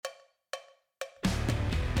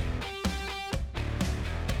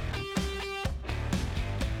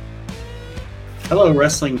Hello,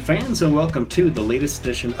 wrestling fans, and welcome to the latest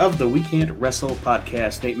edition of the We Can't Wrestle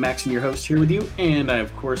Podcast. Nate Maxon, your host, here with you, and I,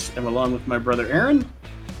 of course, am along with my brother Aaron.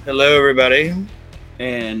 Hello, everybody.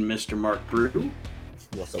 And Mr. Mark Brew.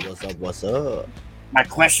 What's up? My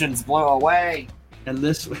questions blow away. And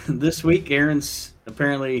this week, Aaron's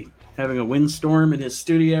apparently having a windstorm in his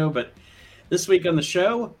studio, but this week on the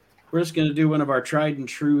show, we're just going to do one of our tried and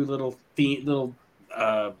true little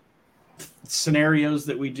scenarios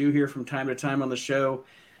that we do here from time to time on the show.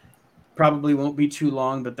 Probably won't be too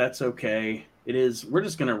long, but that's okay. We're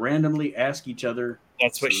just going to randomly ask each other.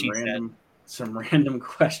 That's what she said. Some random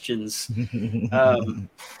questions.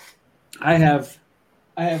 I have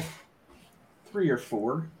 3 or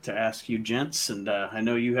 4 to ask you, gents, and I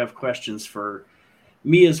know you have questions for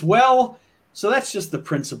me as well. So that's just the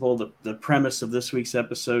principle, the premise of this week's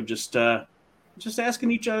episode. Just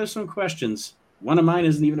asking each other some questions. One of mine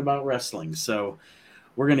isn't even about wrestling, so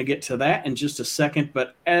we're going to get to that in just a second.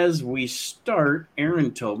 But as we start,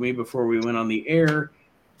 Aaron told me before we went on the air,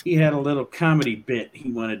 he had a little comedy bit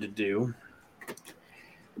he wanted to do.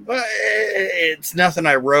 Well, it's nothing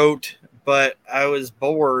I wrote, but I was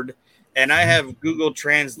bored, and I have Google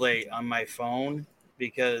Translate on my phone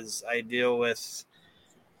because I deal with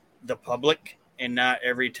the public, and not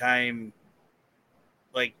every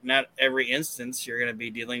instance you're going to be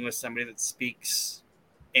dealing with somebody that speaks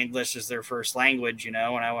English as their first language, and I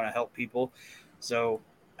want to help people. So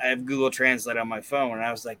I have Google Translate on my phone, and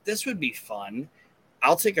I was like, this would be fun.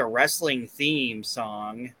 I'll take a wrestling theme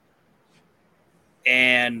song,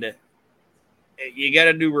 and you got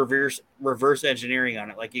to do reverse engineering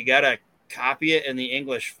on it. Like, you got to copy it in the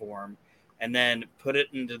English form and then put it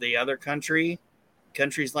into the other country's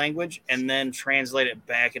language, and then translate it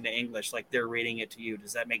back into English like they're reading it to you.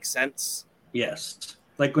 Does that make sense? Yes.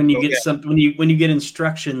 Like when you get when you get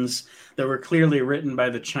instructions that were clearly written by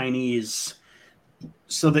the Chinese,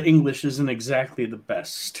 so the English isn't exactly the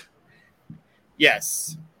best.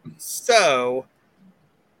 Yes. So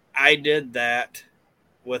I did that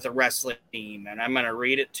with a wrestling theme, and I'm going to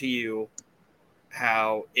read it to you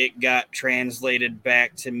how it got translated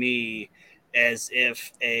back to me as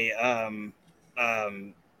if a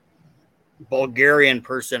Bulgarian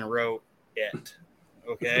person wrote it.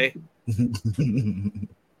 Okay?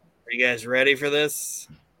 Are you guys ready for this?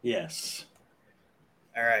 Yes.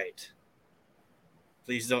 All right.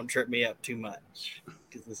 Please don't trip me up too much,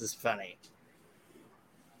 because this is funny.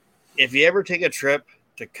 If you ever take a trip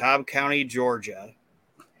to Cobb County, Georgia,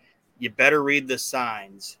 you better read the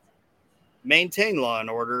signs. Maintain law and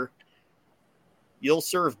order. You'll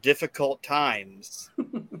serve difficult times.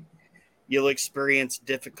 You'll experience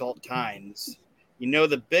difficult times.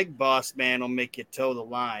 The big boss man will make you toe the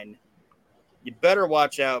line. You better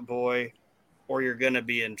watch out, boy, or you're going to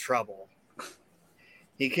be in trouble.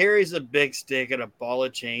 He carries a big stick and a ball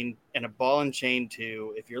and chain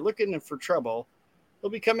too. If you're looking for trouble,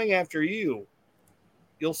 he'll be coming after you.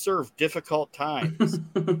 You'll serve difficult times.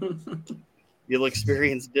 You'll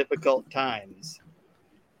experience difficult times.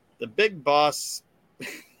 The big boss...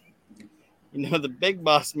 the big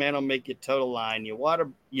boss man will make you toe the line. You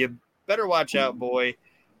better watch out, boy,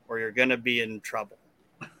 or you're going to be in trouble.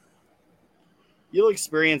 You'll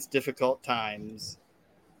experience difficult times.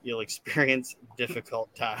 You'll experience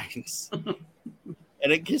difficult times.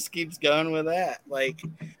 And it just keeps going with that. Like,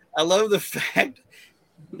 I love the fact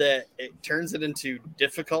that it turns it into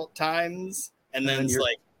difficult times, and then it's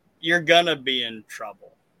like, you're going to be in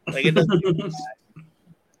trouble. Like, it doesn't do that.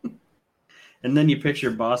 And then you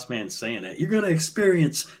picture Boss Man saying it. You're going to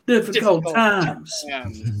experience difficult times.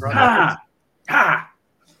 Ha! Ha!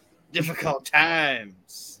 Difficult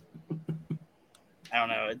times. I don't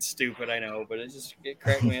know. It's stupid, I know, but it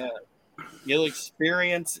cracked me up. You'll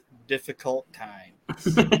experience difficult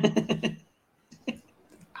times.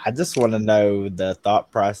 I just want to know the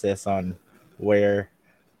thought process on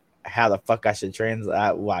how the fuck I should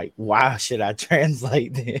translate. Like, why should I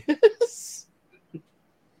translate this?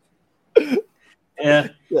 Yeah,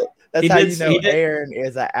 that's how you know Aaron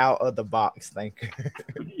is an out of the box thinker.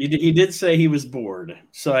 He did say he was bored,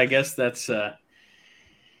 so I guess that's funny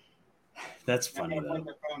though. All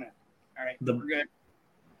right, we're good.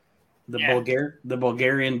 The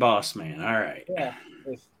Bulgarian boss man. All right. Yeah.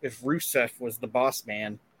 If Rusev was the boss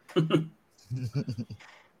man. Well,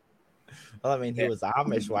 I mean, he was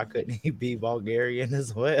Amish. Why couldn't he be Bulgarian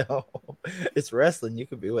as well? It's wrestling. You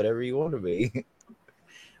can be whatever you want to be.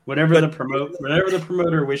 Whatever the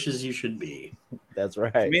promoter wishes you should be. That's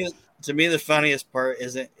right. To me, the funniest part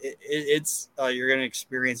isn't it's you're going to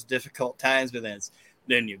experience difficult times, but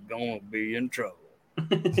then you're going to be in trouble.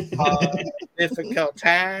 Difficult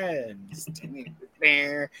times.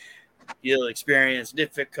 You'll experience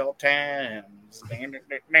difficult times.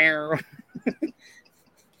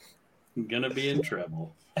 You're gonna be in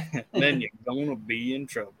trouble. Then you're gonna be in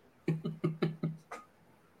trouble.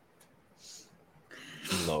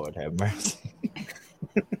 Lord have mercy.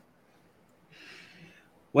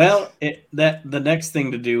 Well, the next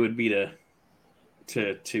thing to do would be to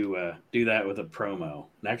do that with a promo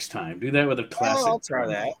next time. Do that with a classic. I'll try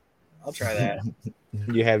that.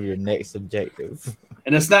 You have your next objective,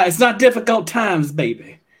 and it's not difficult times,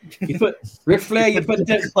 baby. You put Ric Flair. You put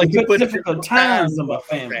difficult times on my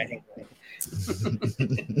family.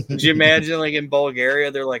 Could you imagine, like in Bulgaria,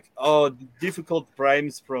 they're like, "Oh, difficult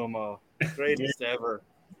times promo, greatest ever."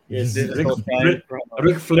 Yes,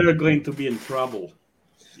 Ric Flair going to be in trouble.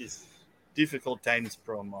 Yes, difficult times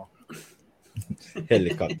promo.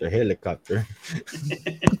 Helicopter.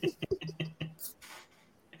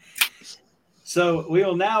 So we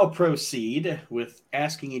will now proceed with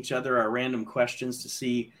asking each other our random questions to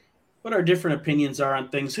see what our different opinions are on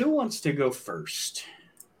things. Who wants to go first?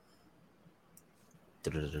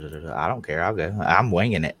 I don't care. I'll go. I'm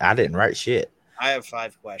winging it. I didn't write shit. I have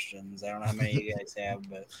 5 questions. I don't know how many you guys have,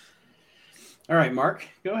 but all right, Mark,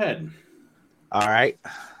 go ahead. All right.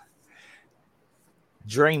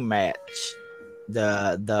 Dream match.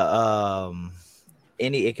 It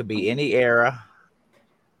could be any era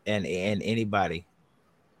and anybody.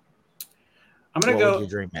 I'm gonna what go. Would your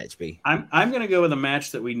dream match be? I'm gonna go with a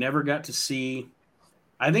match that we never got to see.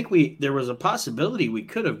 I think there was a possibility we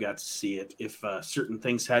could have got to see it if certain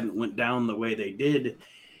things hadn't went down the way they did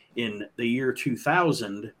in the year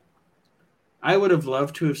 2000. I would have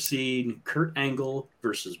loved to have seen Kurt Angle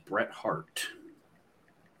versus Bret Hart.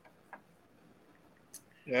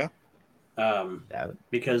 Yeah.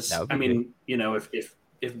 Because I mean, you know, if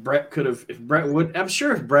Bret would, I'm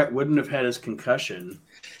sure if Bret wouldn't have had his concussion,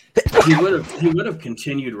 he would have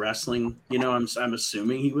continued wrestling. You know, I'm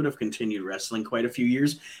assuming he would have continued wrestling quite a few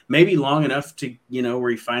years, maybe long enough to, you know,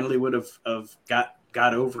 where he finally would have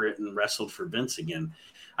got over it and wrestled for Vince again.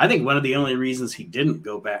 I think one of the only reasons he didn't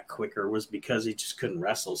go back quicker was because he just couldn't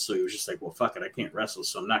wrestle. So he was just like, well, fuck it, I can't wrestle,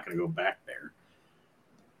 so I'm not going to go back there.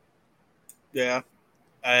 Yeah.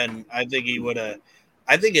 And I think he would have.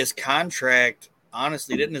 I think his contract,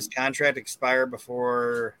 honestly, didn't his contract expire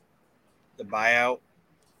before the buyout?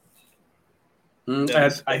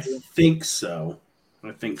 I think so.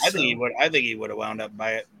 I think he would have wound up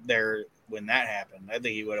there when that happened. I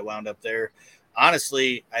think he would have wound up there.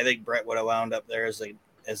 Honestly, I think Bret would have wound up there as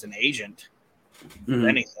an agent, or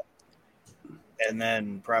anything, and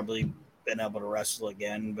then probably been able to wrestle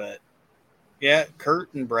again. But yeah,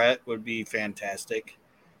 Kurt and Bret would be fantastic.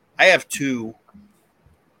 I have 2,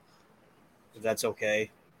 if that's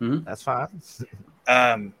okay. Mm-hmm. That's fine.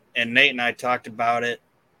 And Nate and I talked about it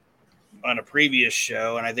on a previous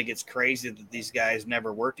show, and I think it's crazy that these guys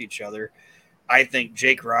never worked each other. I think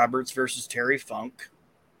Jake Roberts versus Terry Funk.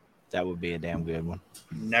 That would be a damn good one.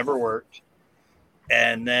 Never worked.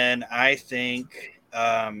 And then I think,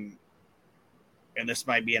 and this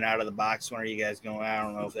might be an out-of-the-box one. Are you guys going, I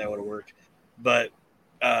don't know if that would have worked. But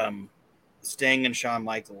Sting and Shawn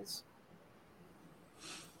Michaels.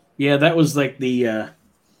 Yeah, that was like the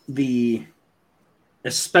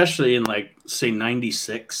especially in like say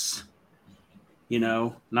 96, you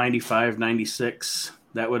know, 95, 96,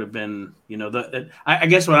 that would have been, you know, I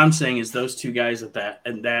guess what I'm saying is those two guys in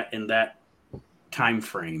that time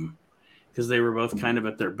frame, because they were both kind of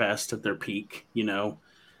at their best, at their peak, you know.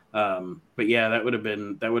 But yeah, that would have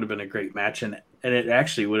been a great match, and it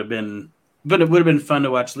actually would have been. But it would have been fun to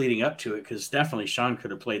watch leading up to it, because definitely Shawn could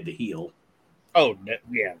have played the heel. Oh,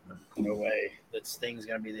 yeah. No way that Sting's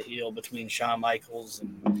going to be the heel between Shawn Michaels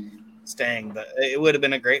and Sting. But it would have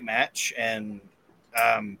been a great match. And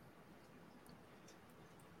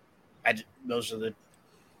those are the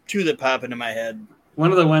 2 that pop into my head. One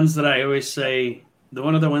of the ones that I always say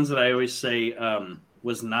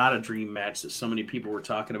was not a dream match that so many people were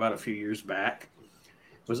talking about a few years back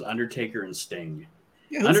was Undertaker and Sting.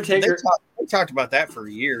 Yeah, Undertaker. They talked about that for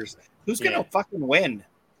years. Who's going to fucking win?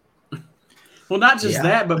 Well, not just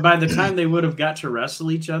that, but by the time they would have got to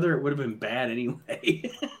wrestle each other, it would have been bad anyway.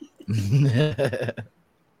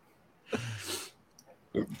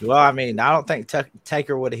 Well, I mean, I don't think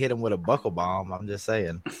Taker would have hit him with a buckle bomb. I'm just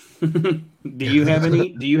saying. Do you have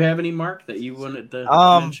any, Mark, that you wanted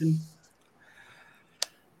to mention?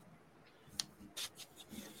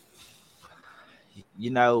 You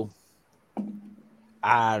know,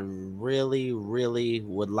 I really, really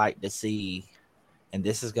would like to see, and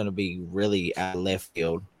this is going to be really out of left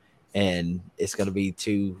field, and it's going to be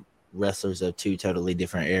 2 wrestlers of 2 totally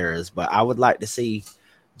different eras, but I would like to see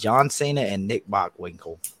John Cena and Nick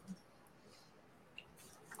Bockwinkel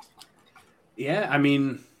Yeah, I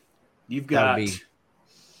mean, you've got it's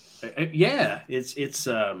how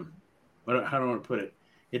do I want to put it?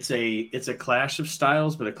 It's a clash of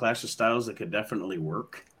styles, but a clash of styles that could definitely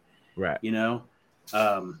work. Right. You know,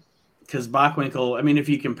 because Bockwinkel, I mean, if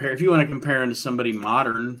you want to compare him to somebody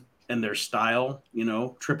modern and their style, you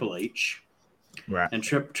know, Triple H. Right. And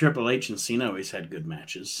Triple H and Cena always had good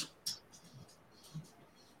matches.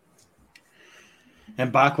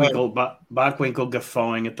 And Bockwinkel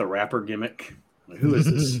guffawing at the rapper gimmick. Like, who is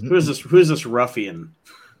this? Who is this ruffian?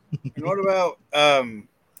 And what about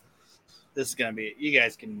this is gonna be, you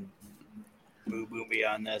guys can boo me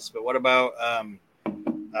on this, but what about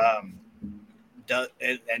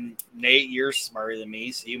and Nate, you're smarter than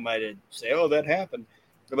me, so you might say, oh, that happened.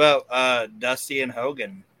 What about Dusty and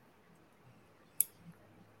Hogan?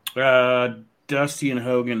 Dusty and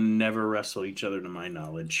Hogan never wrestle each other to my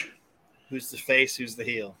knowledge. Who's the face? Who's the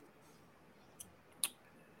heel?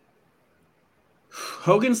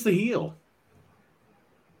 Hogan's the heel.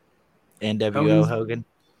 NWO Hogan.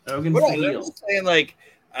 Hogan's the heel. I'm saying, like,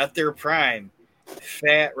 at their prime,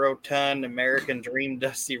 fat, rotund, American Dream,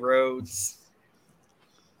 Dusty Rhodes,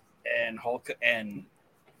 and Hulk Hogan.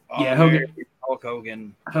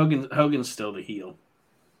 Hogan's still the heel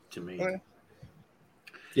to me. Okay.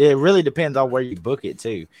 Yeah, it really depends on where you book it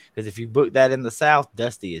too. Because if you book that in the South,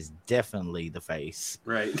 Dusty is definitely the face.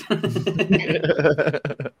 Right.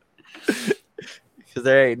 Because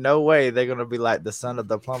there ain't no way they're gonna be like the son of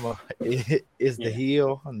the plumber is the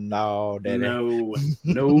heel. No, daddy.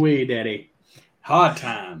 No way, daddy. Hard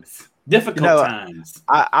times. Difficult times.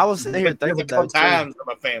 I was sitting here thinking difficult times. I'm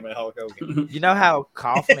a fan of Hulk Hogan. You know how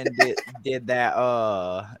Kaufman did that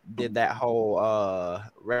whole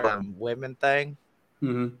women thing?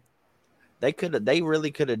 Mm-hmm. They really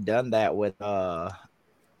could have done that with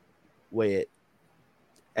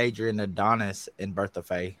Adrian Adonis and Bertha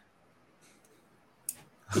Faye.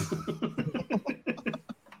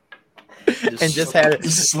 just had it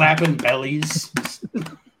slapping bellies.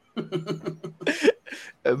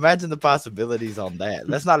 Imagine the possibilities on that.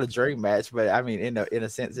 That's not a dream match, but I mean, in a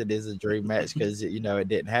sense, it is a dream match because it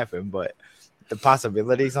didn't happen. But the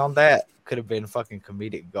possibilities on that could have been fucking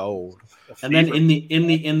comedic gold. And then in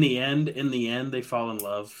the end, they fall in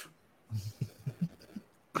love.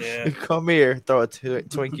 Yeah, come here, throw a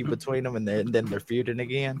Twinkie between them, and then they're feuding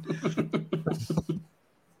again.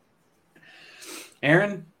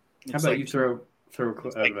 Aaron, how about you throw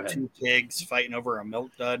like two pigs fighting over a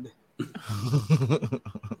milk dud?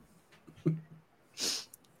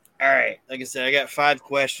 All right, like I said, I got 5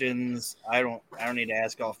 questions. I don't need to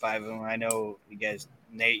ask all 5 of them. I know you guys,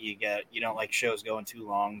 Nate, you don't like shows going too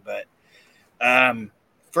long, but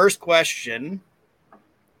first question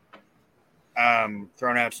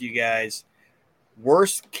thrown out to you guys: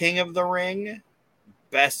 worst King of the Ring,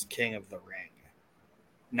 best King of the Ring,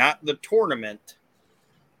 not the tournament,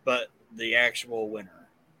 but the actual winner.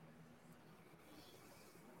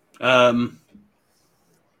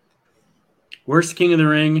 Worst King of the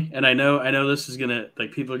Ring, and I know this is gonna,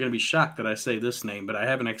 like, people are gonna be shocked that I say this name, but I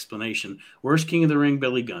have an explanation. Worst King of the Ring,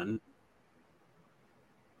 Billy Gunn.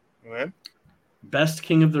 Okay. Best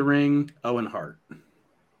King of the Ring, Owen Hart.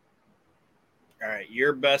 All right,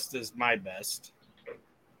 your best is my best.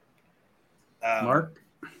 Mark?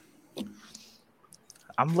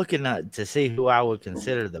 I'm looking to see who I would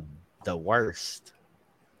consider the worst.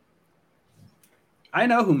 I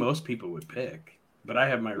know who most people would pick, but I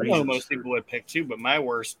have my reasons. I know most people would pick too, but my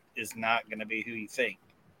worst is not going to be who you think.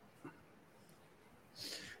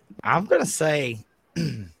 I'm going to say,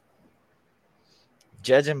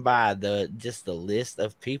 judging by the list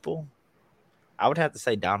of people, I would have to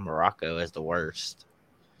say Don Morocco as the worst.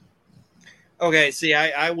 Okay, see,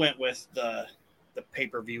 I went with the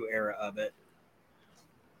pay-per-view era of it.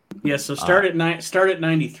 Yeah, so start at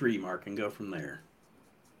 93, Mark, and go from there.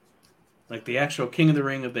 Like the actual King of the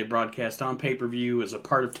Ring that they broadcast on pay-per-view as a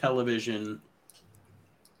part of television.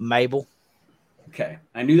 Mabel. Okay,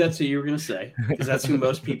 I knew that's what you were going to say because that's who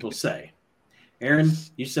most people say. Aaron,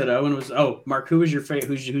 you said Owen was. Oh, Mark, who was your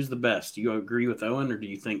favorite? Who's the best? Do you agree with Owen, or do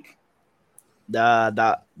you think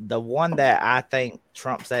the one that I think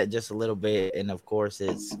trumps that just a little bit? And of course,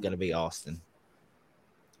 it's going to be Austin.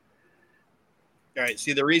 All right.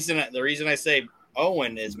 See, the reason I say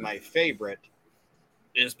Owen is my favorite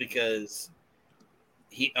is because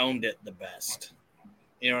he owned it the best.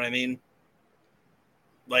 You know what I mean?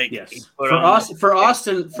 Like, yes. For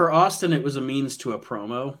Austin, it was a means to a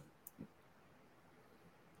promo.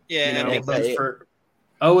 Yeah, for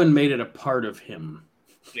Owen made it a part of him.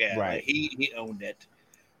 Yeah, right. He owned it.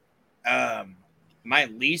 My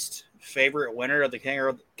least favorite winner of the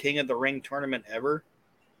King of the Ring tournament ever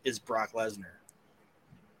is Brock Lesnar.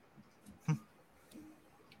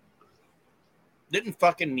 Didn't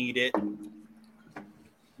fucking need it.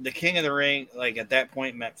 The King of the Ring, like at that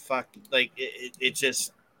point, meant fuck. Like it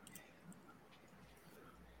just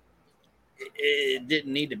it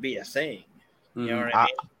didn't need to be a thing. You know what I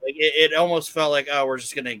mean? Like it almost felt like, oh, we're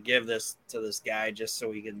just gonna give this to this guy just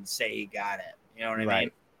so he can say he got it. You know what I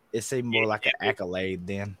mean? It seemed more like an accolade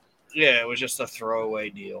then. Yeah, it was just a throwaway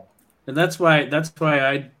deal. And that's why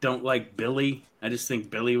I don't like Billy. I just think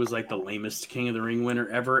Billy was like the lamest King of the Ring winner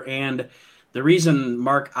ever. And the reason,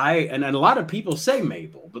 Mark, and a lot of people say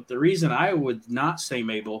Mabel, but the reason I would not say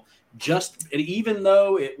Mabel, even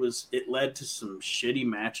though it led to some shitty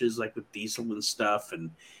matches like with Diesel and stuff,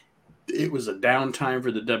 and it was a downtime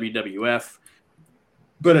for the WWF,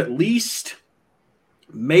 but at least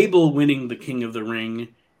Mabel winning the King of the Ring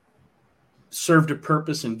served a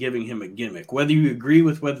purpose in giving him a gimmick. Whether you agree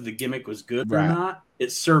with whether the gimmick was good or not,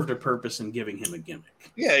 it served a purpose in giving him a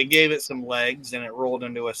gimmick. Yeah, it gave it some legs and it rolled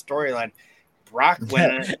into a storyline. Brock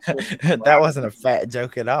winning that wasn't a fat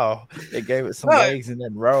joke at all. It gave it some legs and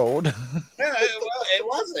then rolled. Yeah, well, it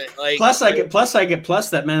wasn't. Like plus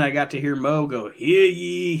that meant I got to hear Mo go, hear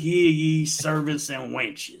ye, servants and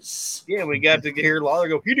wenches. Yeah, we got to hear Lawler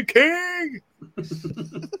go, he the king.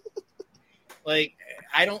 Like,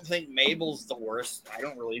 I don't think Mabel's the worst. I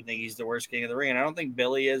don't really think he's the worst King of the Ring. And I don't think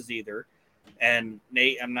Billy is either. And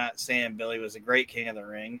Nate, I'm not saying Billy was a great King of the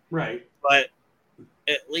Ring. Right. But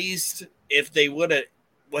at least if they would have,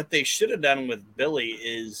 what they should have done with Billy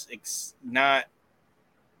is not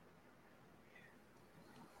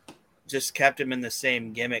just kept him in the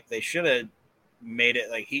same gimmick. They should have made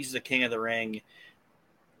it like he's the King of the Ring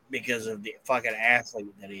because of the fucking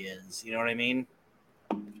athlete that he is. You know what I mean?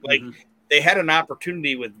 Like, they had an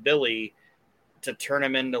opportunity with Billy to turn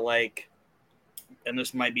him into like, and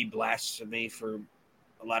this might be blasphemy for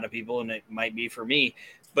a lot of people, and it might be for me,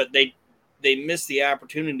 but they missed the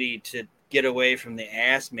opportunity to get away from the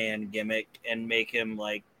ass man gimmick and make him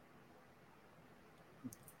like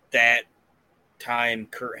that time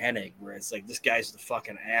Kurt Hennig, where it's like, this guy's the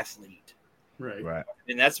fucking athlete. Right.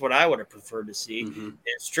 And that's what I would have preferred to see.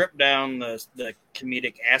 Is strip down the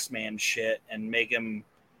comedic ass man shit and make him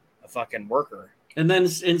a fucking worker. And then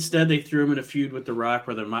instead they threw him in a feud with The Rock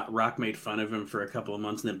where The Rock made fun of him for a couple of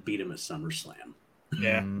months and then beat him at SummerSlam.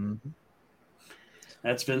 Yeah.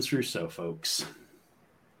 That's Vince Russo, folks.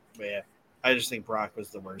 But yeah, I just think Brock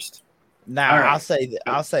was the worst. Now, right.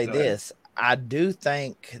 I'll say this. I do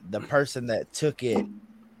think the person that took it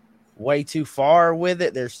way too far with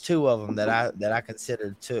it, there's two of them that I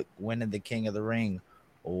consider took winning the King of the Ring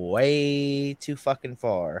way too fucking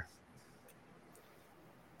far.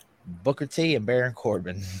 Booker T and Baron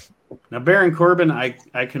Corbin. Now, Baron Corbin, I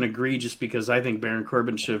can agree just because I think Baron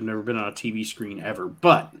Corbin should have never been on a TV screen ever.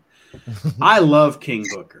 But I love King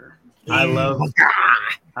Booker. I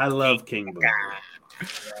love King Booker.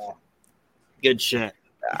 Yeah. Good shit.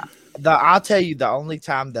 I'll tell you, the only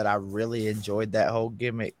time that I really enjoyed that whole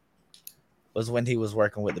gimmick was when he was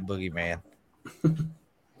working with the Boogeyman.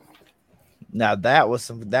 Now that was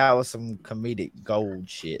some comedic gold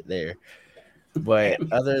shit there.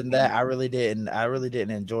 But other than that, I really didn't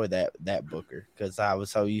enjoy that Booker because I was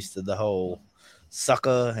so used to the whole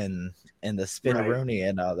sucker and the spinneroonie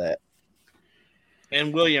and all that.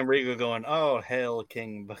 And William Regal going, "Oh hell,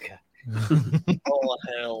 King Booker! Oh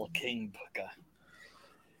hell, King Booker!"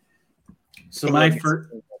 So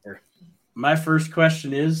my first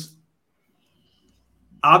question is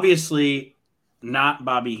obviously not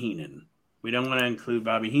Bobby Heenan. We don't want to include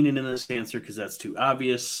Bobby Heenan in this answer because that's too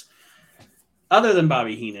obvious. Other than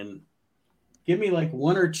Bobby Heenan, give me like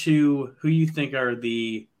one or two who you think are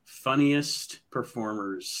the funniest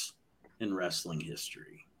performers in wrestling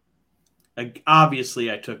history. Like, obviously,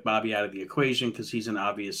 I took Bobby out of the equation because he's an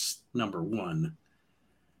obvious number one.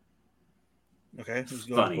 Okay, who's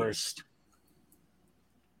going first?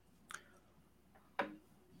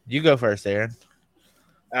 You go first, Aaron.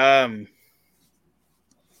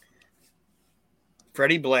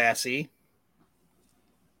 Freddie Blassie.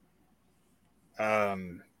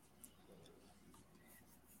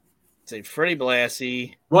 Say Freddie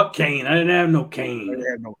Blassie. What Kane? I didn't have no Kane. I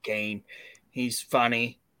didn't have no Kane. He's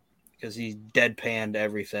funny because he's deadpanned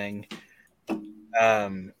everything.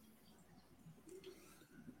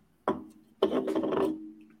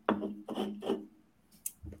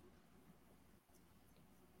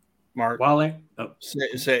 Mark,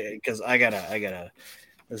 say because I gotta.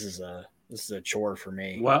 This is a chore for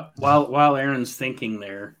me. While Aaron's thinking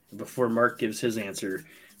there, before Mark gives his answer,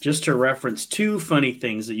 just to reference two funny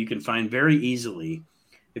things that you can find very easily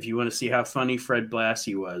if you want to see how funny Fred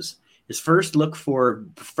Blassie was, is first look for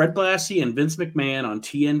Fred Blassie and Vince McMahon on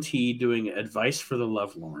TNT doing Advice for the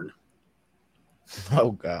Lovelorn.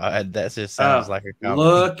 Oh God, that just sounds like a comedy.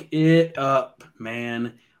 Look it up,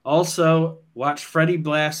 man. Also, watch Freddie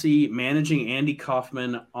Blassie managing Andy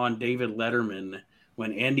Kaufman on David Letterman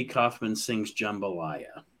when Andy Kaufman sings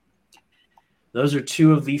Jambalaya. Those are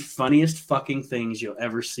two of the funniest fucking things you'll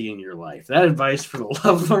ever see in your life. That Advice for the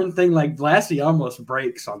Lovelorn thing, like Blassie almost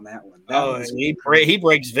breaks on that one. He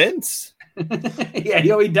breaks Vince. Yeah,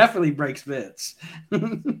 he definitely breaks Vince.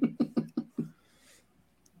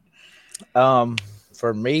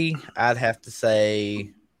 For me, I'd have to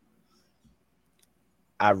say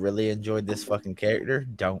I really enjoyed this fucking character.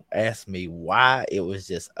 Don't ask me why. It was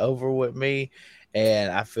just over with me, and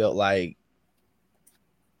I felt like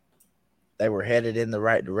they were headed in the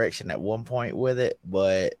right direction at one point with it,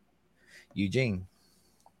 but Eugene.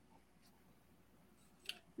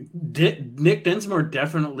 Nick Dinsmore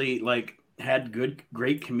definitely had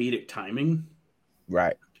great comedic timing.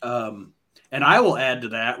 Right. And I will add to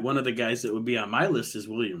that, one of the guys that would be on my list is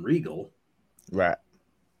William Regal. Right.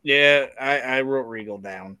 Yeah, I wrote Regal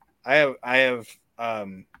down. I have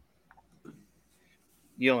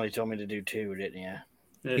you only told me to do 2, didn't you?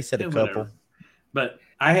 He said a couple. But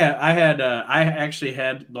I actually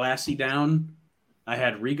had Blassie down. I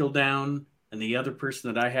had Regal down, and the other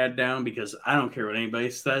person that I had down, because I don't care what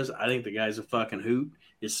anybody says, I think the guy's a fucking hoot,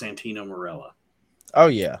 is Santino Marella. Oh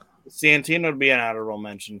yeah, Santino would be an honorable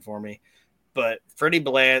mention for me, but Freddie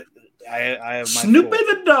Blatt, I have my Snoopy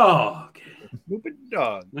the dog. Snoopy the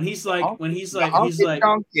dog. When he's like the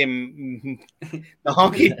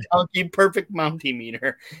honky donkey perfect Mountie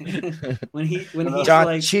meter. when he's John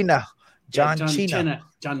like Cena. John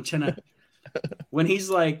Cena. When he's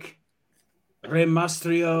like, Rey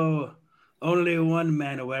Mysterio, only one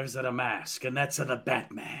man wears a mask, and that's the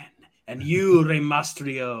Batman. And you, Rey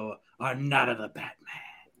Mysterio, are not the Batman.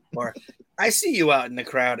 Or, I see you out in the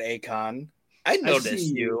crowd, Akon. I notice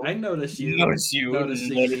you. I notice you.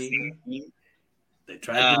 Noticing me. They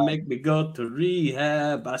tried to make me go to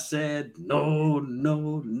rehab. I said, no.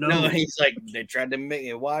 No, he's like, they tried to make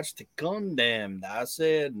me watch The Condemned. I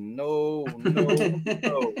said, no.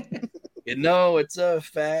 You know, it's a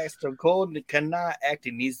fact. So Cold cannot act.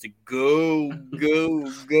 He needs to go.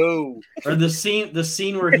 Or the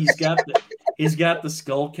scene where he's got the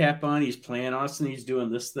skull cap on. He's playing Austin. He's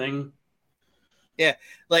doing this thing. Yeah,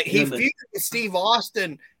 like he feuded with Steve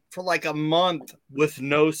Austin for like a month with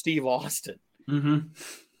no Steve Austin. Mm-hmm.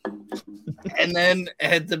 And then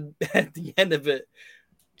at the end of it,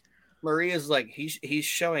 Maria's like, he's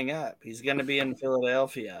showing up. He's going to be in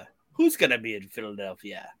Philadelphia. Who's going to be in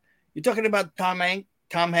Philadelphia? You're talking about Tom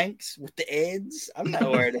Hanks with the Eds? I'm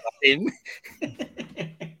not worried about him.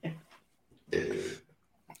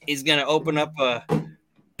 He's going to open up the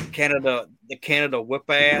Canada whip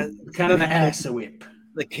ass. Canada ass whip.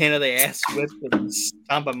 The Canada ass whip and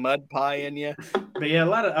stomp a mud pie in you. But yeah, a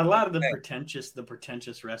lot of the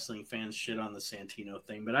pretentious wrestling fans shit on the Santino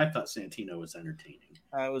thing, but I thought Santino was entertaining.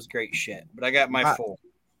 It was great shit. But I got my 4.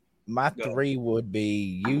 My 3 would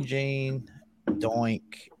be Eugene,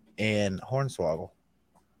 Doink, and Hornswoggle.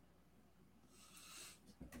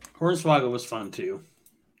 Hornswoggle was fun too.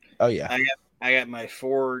 Oh yeah. I got my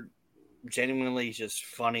 4 genuinely just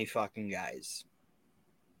funny fucking guys.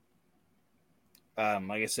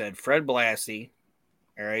 Like I said, Fred Blassie.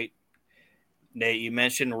 All right. Nate, you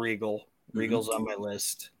mentioned Regal. Regal's on my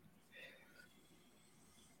list.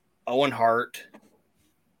 Owen Hart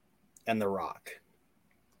and The Rock.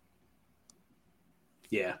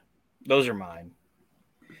 Yeah. Those are mine.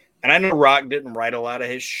 And I know Rock didn't write a lot of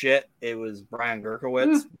his shit. It was Brian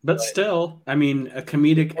Gerkowitz. But still, I mean, a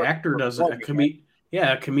comedic actor doesn't.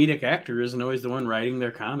 A comedic actor isn't always the one writing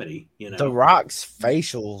their comedy. You know, The Rock's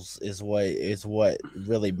facials is what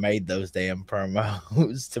really made those damn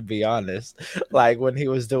promos. To be honest, like when he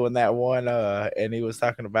was doing that one, and he was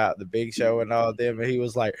talking about the Big Show and all them, and he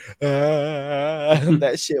was like,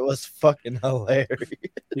 that shit was fucking hilarious.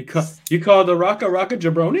 You call The Rock a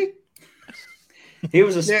jabroni? He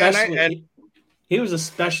was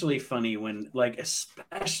especially funny when, like,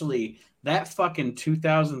 especially that fucand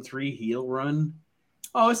 2003 heel run.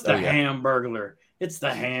 Oh, it's the Hamburglar. It's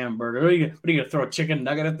the Hamburger. What are you gonna throw a chicken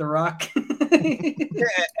nugget at The Rock?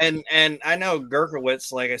 and I know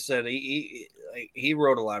Gerkowitz, like I said, he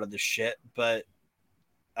wrote a lot of the shit, but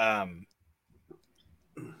I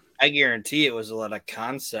guarantee it was a lot of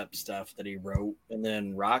concept stuff that he wrote, and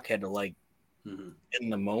then Rock had to in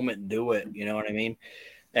the moment do it. You know what I mean?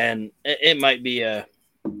 And it might be a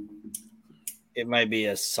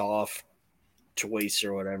soft choice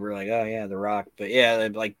or whatever, like, oh yeah, The Rock, but yeah,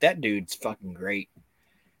 like that dude's fucking great.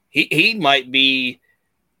 he might be.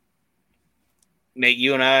 Nate,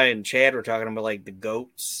 you and I and Chad were talking about like the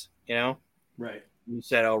goats, you know, right? You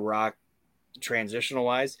said El Rock, transitional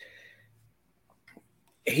wise,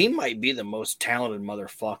 he might be the most talented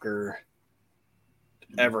motherfucker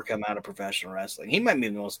ever come out of professional wrestling. He might be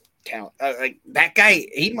the most talented. Like that guy,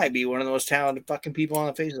 he might be one of the most talented fucking people on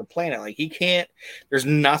the face of the planet. Like he can't. There's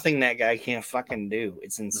nothing that guy can't fucking do.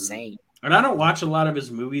 It's insane. And I don't watch a lot of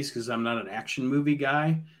his movies because I'm not an action movie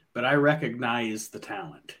guy. But I recognize the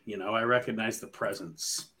talent, you know, I recognize the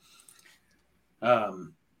presence.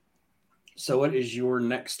 So what is your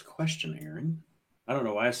next question, Aaron? I don't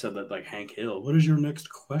know why I said that like Hank Hill. What is your next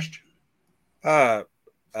question? Propane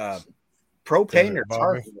or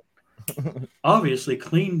tar? Obviously,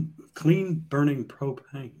 clean burning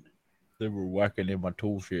propane. They were whacking in my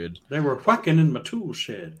tool shed.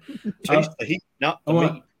 Taste the heat, not the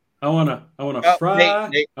meat. I want to fry.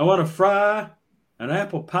 Nate. I want to fry an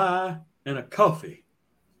apple pie and a coffee.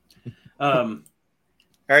 All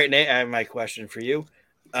right, Nate, I have my question for you.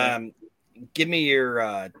 Okay. Give me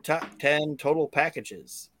your top 10 total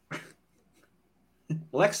packages.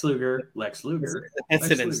 Lex Luger. That's Lex an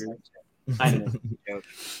Luger. I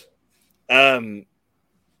know.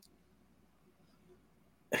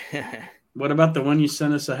 What about the one you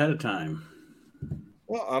sent us ahead of time?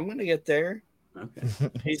 Well, I'm going to get there. Okay.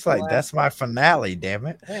 He's like, that's my finale, damn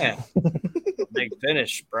it. Yeah. Big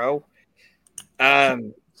finish, bro.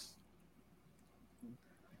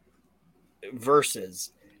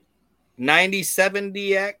 Versus 97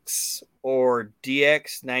 DX or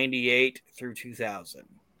DX 98 through 2000.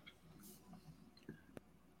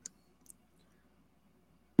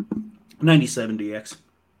 97 DX.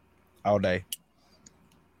 All day.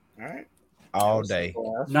 All right. All day.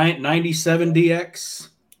 97 DX.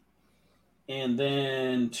 And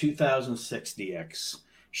then 2006 DX.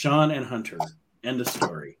 Sean and Hunter. End of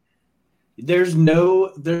story. There's no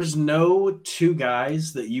two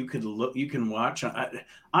guys that you can watch.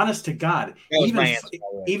 Honest to God,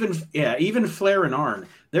 even Flair and Arn.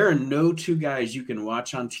 There are no two guys you can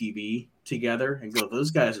watch on TV together and go,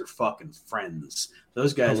 those guys are fucking friends.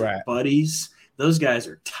 Those guys are buddies. Those guys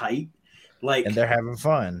are tight. Like, and they're having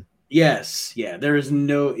fun. Yes, yeah. There's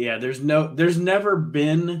never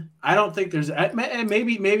been. I don't think there's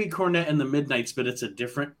maybe Cornette and the Midnights, but it's a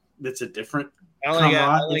different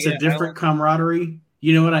camaraderie.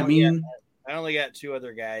 You know what I mean? I only got two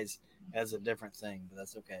other guys as a different thing, but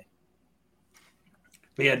that's okay.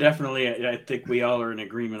 But yeah, definitely. I think we all are in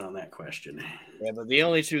agreement on that question. Yeah, but the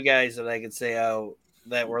only two guys that I could say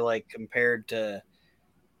that were like compared to,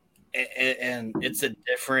 and it's a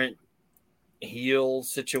different heel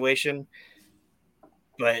situation,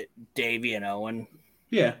 but Davey and Owen.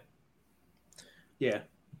 Yeah.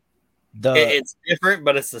 It's different,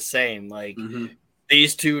 but it's the same. Like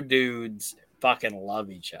these two dudes fucking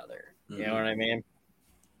love each other. You know what I mean?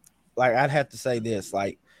 Like I'd have to say this.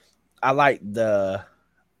 Like I like the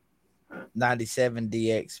 97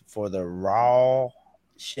 DX for the raw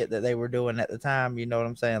shit that they were doing at the time. You know what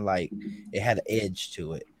I'm saying? Like it had an edge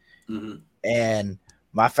to it. And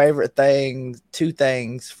my favorite thing, two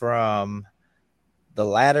things from the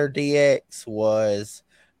latter DX was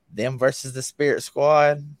them versus the Spirit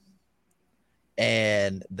Squad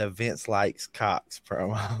and the Vince Likes Cox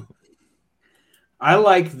promo. I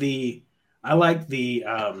like the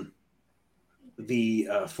 4th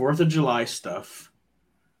of July stuff.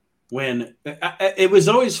 When it was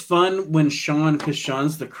always fun when because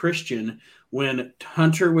Sean's the Christian, when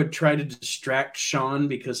Hunter would try to distract Sean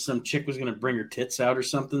because some chick was going to bring her tits out or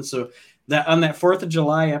something. So that on that 4th of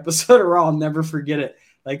July episode, or I'll never forget it.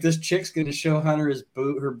 Like this chick's going to show Hunter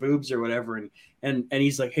her boobs or whatever. And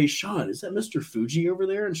he's like, hey, Sean, is that Mr. Fuji over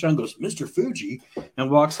there? And Sean goes, Mr. Fuji, and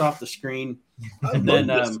walks off the screen. And then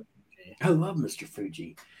I love Mr.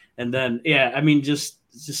 Fuji. And then, yeah, I mean, just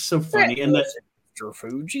so funny. And the Mr.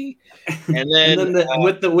 Fuji. And then,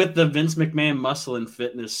 with the Vince McMahon Muscle and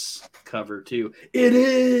Fitness cover too. It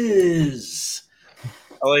is.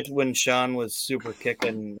 I liked when Sean was super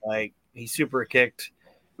kicking, like he super kicked.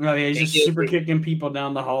 Oh yeah, he's just super kicking people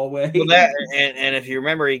down the hallway. Well, that and if you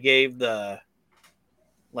remember, he gave the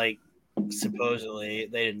supposedly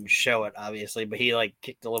they didn't show it obviously, but he like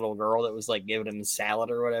kicked a little girl that was like giving him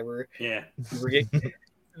salad or whatever. Yeah.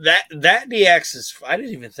 That DX is. I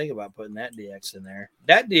didn't even think about putting that DX in there.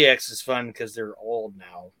 That DX is fun because they're old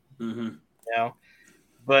now. You know,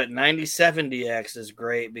 but 97 DX is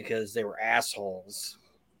great because they were assholes.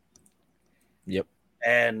 Yep.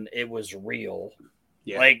 And it was real.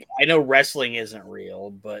 Yeah. Like I know wrestling isn't real,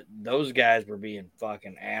 but those guys were being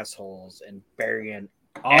fucking assholes and burying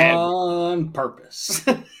on purpose.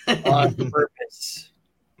 On purpose.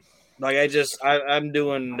 Like I'm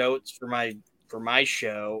doing notes for my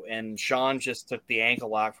show, and Sean just took the ankle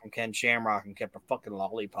lock from Ken Shamrock and kept a fucking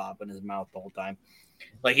lollipop in his mouth the whole time.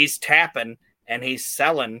 Like he's tapping and he's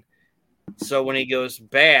selling. So when he goes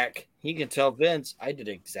back, he can tell Vince, I did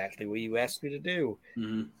exactly what you asked me to do.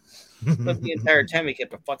 Mm-hmm. But the entire time he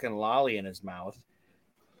kept a fucking lolly in his mouth.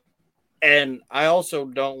 And I also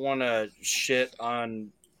don't want to shit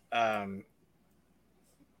on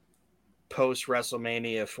post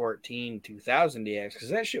WrestleMania 14 2000 DX because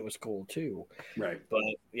that shit was cool too. Right. But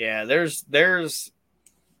yeah, there's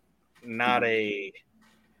not a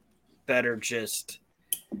better just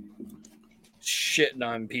shitting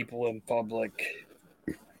on people in public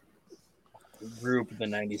group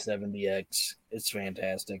than 97 DX. It's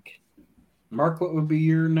fantastic. Mark, what would be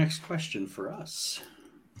your next question for us?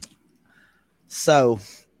 So,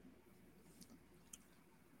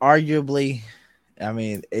 arguably, I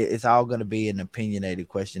mean, it's all going to be an opinionated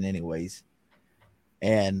question anyways.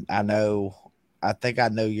 And I think I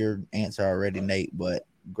know your answer already, Nate, but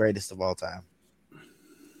greatest of all time.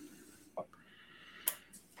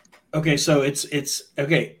 Okay, so it's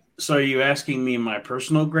okay. So are you asking me my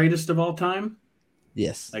personal greatest of all time?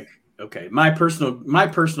 Yes. Like, okay, my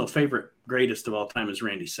personal favorite greatest of all time is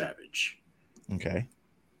Randy Savage. Okay.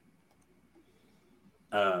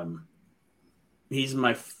 He's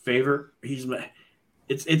my favorite.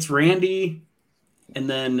 It's Randy, and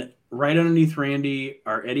then right underneath Randy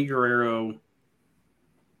are Eddie Guerrero,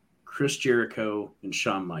 Chris Jericho, and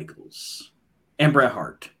Shawn Michaels, and Bret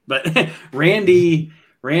Hart. But Randy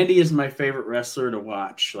is my favorite wrestler to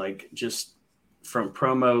watch. Like just from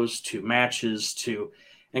promos to matches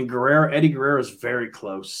and Eddie Guerrero is very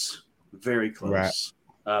close, very close.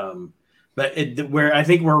 Right. But where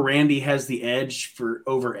Randy has the edge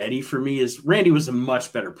over Eddie for me is Randy was a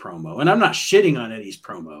much better promo. And I'm not shitting on Eddie's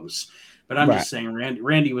promos, but I'm just saying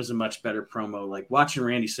Randy was a much better promo. Like watching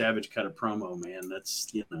Randy Savage cut a promo, man, that's,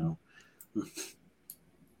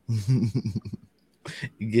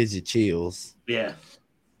 It gives you chills. Yeah.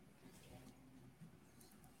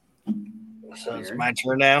 So it's my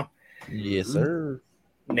turn now? Yes, sir.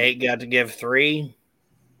 Nate got to give 3.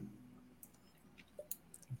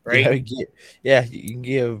 Right? Yeah, you can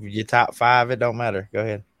give your top 5. It don't matter. Go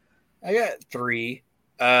ahead. I got 3.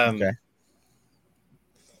 Okay.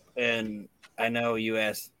 And I know you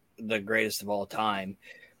asked the greatest of all time.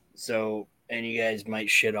 So, and you guys might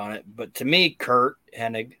shit on it, but to me, Kurt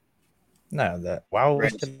Hennig. No, why would we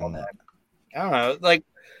shit on that? I don't know. Like,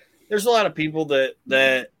 there's a lot of people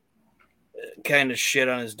that kind of shit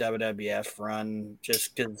on his WWF run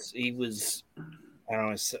just because he was, I don't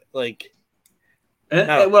know, like.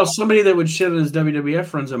 Well, somebody that would shit on his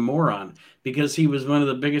WWF run's a moron because he was one of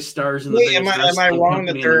the biggest stars in the biggest wrestling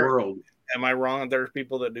company in the world. Am I wrong that there's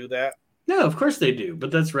people that do that? No, of course they do, but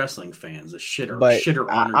that's wrestling fans. The shitter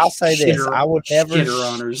honors. I'll say this: I will never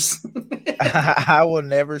shitter honors. I will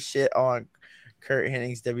never shit on Kurt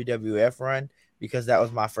Hennig's WWF run because that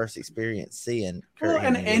was my first experience seeing Kurt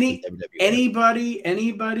Hennig. And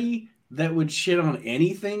anybody that would shit on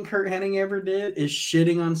anything Kurt Hennig ever did is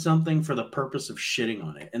shitting on something for the purpose of shitting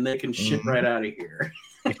on it, and they can shit right out of here.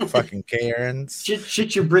 Fucking Karens.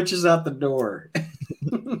 Shit your britches out the door.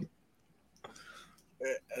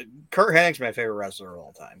 Kurt Hennig's my favorite wrestler of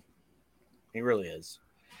all time. He really is.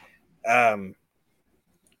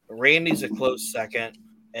 Randy's a close second,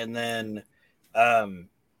 and then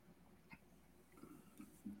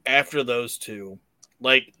after those two,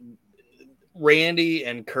 like Randy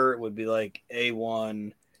and Kurt would be like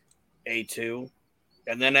A1, A2,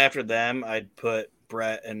 and then after them, I'd put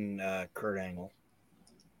Brett and Kurt Angle.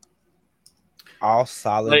 All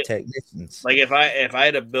solid technicians. Like if I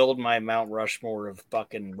had to build my Mount Rushmore of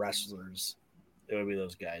fucking wrestlers, it would be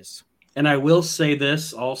those guys. And I will say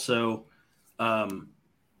this also,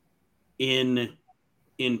 in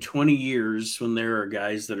 20 years, when there are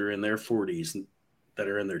guys that are in their 40s that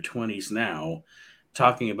are in their 20s now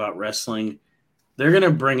talking about wrestling, they're going to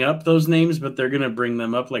bring up those names, but they're going to bring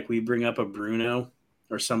them up like we bring up a Bruno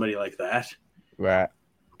or somebody like that. Right.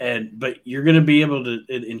 But you're going to be able to,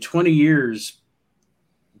 in 20 years,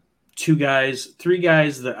 3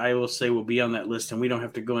 guys that I will say will be on that list, and we don't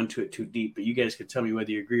have to go into it too deep, but you guys could tell me whether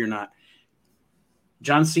you agree or not.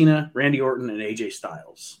 John Cena, Randy Orton, and AJ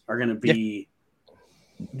Styles are going to be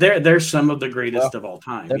they're some of the greatest of all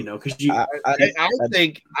time, because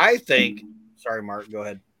I think sorry, Mark, go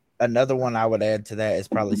ahead. Another one I would add to that is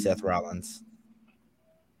probably Seth Rollins.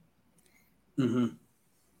 Mm-hmm.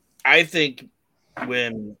 I think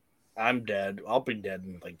when I'm dead, I'll be dead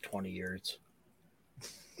in like 20 years.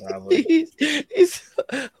 Probably. He's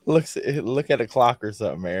look at a clock or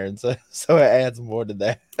something, Aaron. So it adds more to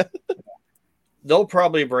that. They'll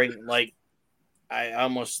probably bring, like, I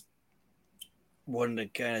almost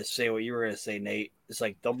wanted to kind of say what you were going to say, Nate. It's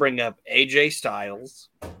like they'll bring up AJ Styles.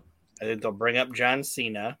 I think they'll bring up John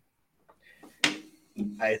Cena.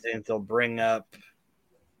 I think they'll bring up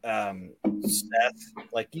Seth,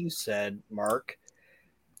 like you said, Mark.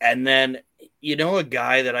 And then, a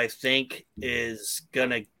guy that I think is going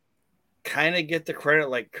to kind of get the credit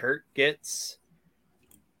like Kurt gets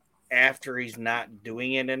after he's not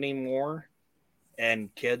doing it anymore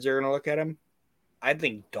and kids are going to look at him. I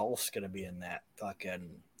think Dolph's going to be in that fucking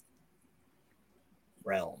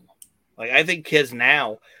realm. Like, I think kids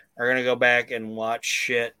now are going to go back and watch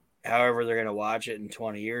shit however they're going to watch it in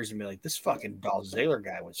 20 years and be like, this fucking Dolph Ziggler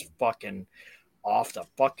guy was fucking off the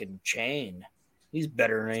fucking chain. He's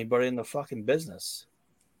better than anybody in the fucking business.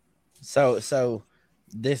 So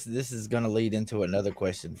this is going to lead into another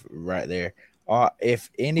question right there.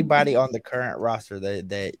 If anybody on the current roster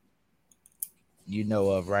that you know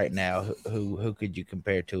of right now, who could you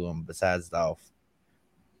compare to him besides Dolph?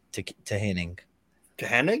 To Hennig? To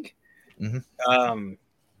Hennig? Mm-hmm.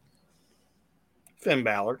 Finn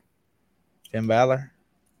Balor. Finn Balor?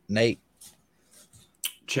 Nate?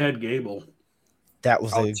 Chad Gable. That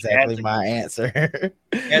was exactly my answer.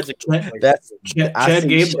 Chad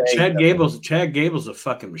Gable's a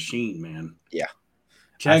fucking machine, man. Yeah.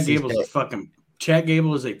 Chad Gable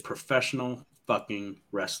is a professional fucking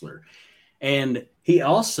wrestler. And he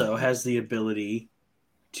also has the ability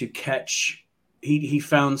to catch. He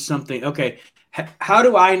found something. Okay, how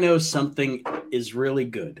do I know something is really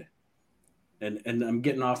good? And I'm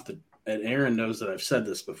getting off the. And Aaron knows that I've said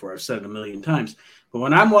this before. I've said it a million times. But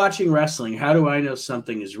when I'm watching wrestling, how do I know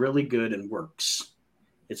something is really good and works?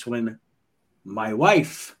 It's when my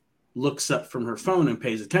wife looks up from her phone and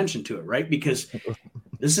pays attention to it, right? Because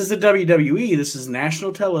this is the WWE. This is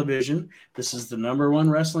national television. This is the number one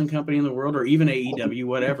wrestling company in the world, or even AEW,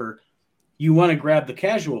 whatever. You want to grab the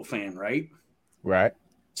casual fan, right? Right.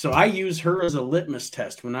 So I use her as a litmus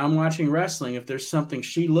test. When I'm watching wrestling, if there's something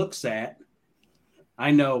she looks at, I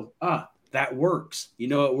know, that works. You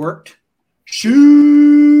know it worked?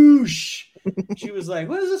 Shoosh! She was like,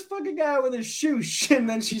 what is this fucking guy with his shoosh? And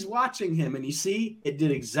then she's watching him, and you see, it did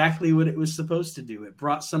exactly what it was supposed to do. It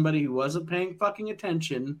brought somebody who wasn't paying fucking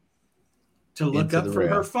attention to look up from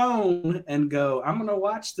her phone and go, I'm going to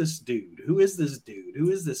watch this dude. Who is this dude? Who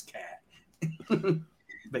is this cat?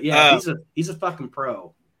 But yeah, he's a fucking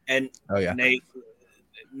pro. And Nate,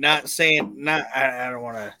 I don't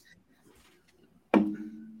want to,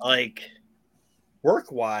 like,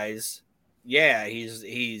 work wise, yeah,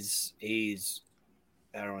 he's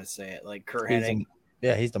I don't want to say it like Kurt Hennig.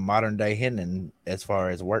 He's the modern day Hennig as far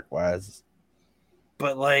as work wise.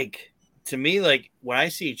 But like, to me, like, when I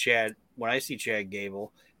see Chad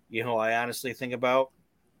Gable, I honestly think about,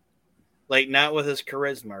 like, not with his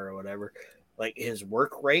charisma or whatever, like his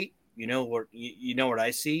work rate. You know what I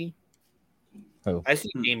see? Oh. I see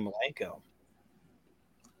Dean Malenko.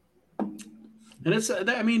 And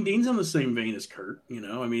Dean's on the same vein as Kurt,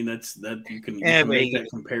 that's that you can make that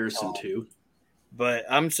comparison too. But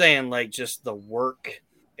I'm saying, like, just the work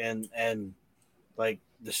and like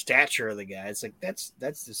the stature of the guy. It's like that's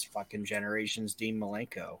this fucking generation's Dean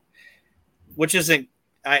Malenko, which isn't.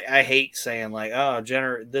 I hate saying like,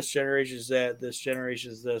 this generation is that, this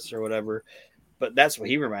generation is this, or whatever. But that's what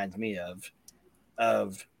he reminds me of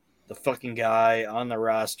the fucking guy on the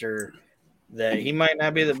roster. That he might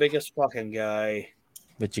not be the biggest fucking guy,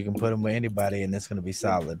 but you can put him with anybody, and it's going to be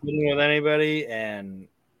solid. Put him with anybody, and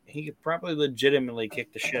he could probably legitimately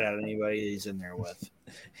kick the shit out of anybody he's in there with.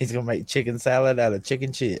 He's going to make chicken salad out of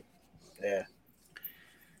chicken shit. Yeah.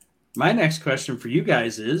 My next question for you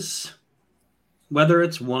guys is, whether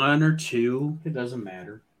it's one or two, it doesn't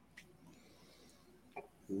matter.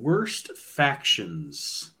 Worst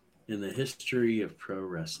factions in the history of pro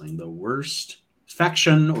wrestling. The worst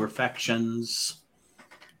faction or factions,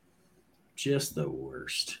 just the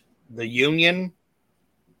worst. The Union.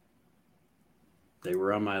 They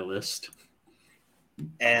were on my list.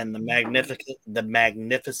 And the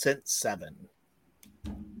Magnificent Seven.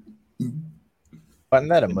 Wasn't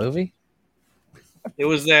that a movie? It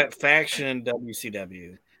was that faction in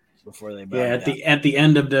WCW before they. At the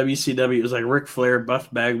end of WCW, it was like Ric Flair,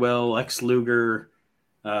 Buff Bagwell, Lex Luger,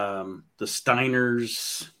 the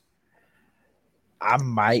Steiners. I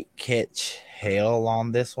might catch hell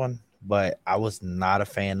on this one, but I was not a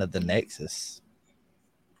fan of the Nexus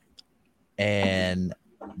and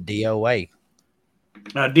DOA.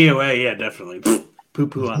 DOA, yeah, definitely.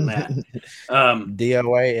 poo on that.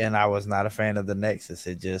 DOA, and I was not a fan of the Nexus.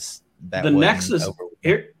 It just that the Nexus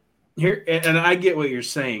here, and I get what you're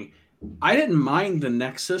saying. I didn't mind the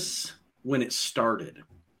Nexus when it started,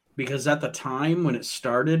 because at the time when it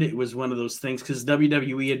started, it was one of those things, because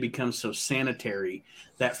WWE had become so sanitary.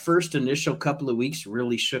 That first initial couple of weeks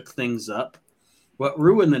really shook things up. What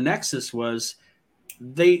ruined the Nexus was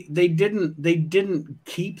they didn't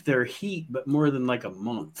keep their heat, but more than like a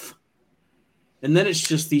month. And then it's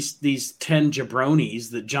just these 10 jabronis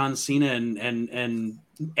that John Cena and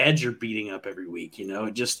Edge are beating up every week. You know,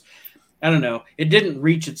 it just, I don't know. It didn't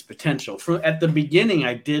reach its potential. At the beginning,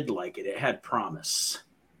 I did like it. It had promise.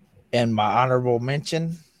 And my honorable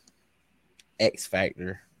mention, X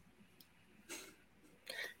Factor.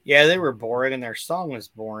 Yeah, they were boring, and their song was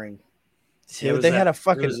boring. See, they had a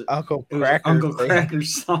fucking Uncle Cracker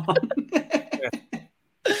song.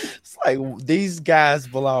 It's like these guys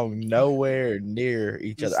belong nowhere near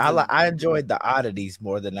each other. I enjoyed the oddities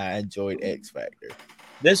more than I enjoyed X Factor.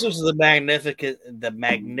 This was the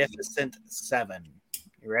Magnificent Seven.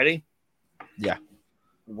 You ready? Yeah.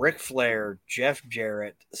 Ric Flair, Jeff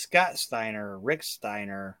Jarrett, Scott Steiner, Rick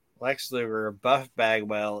Steiner, Lex Luger, Buff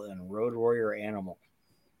Bagwell, and Road Warrior Animal.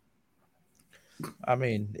 I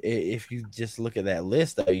mean, if you just look at that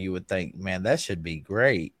list, though, you would think, man, that should be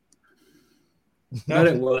great. But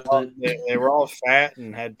it wasn't. They were all fat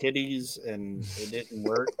and had titties, and it didn't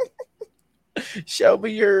work. Show me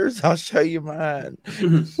yours. I'll show you mine.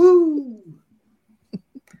 Woo.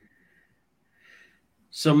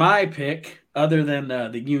 So my pick, other than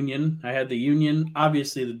the Union, I had the Union,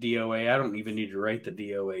 obviously the DOA. I don't even need to write the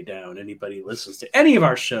DOA down. Anybody who listens to any of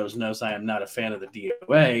our shows knows I am not a fan of the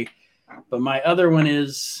DOA. But my other one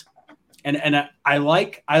is, and I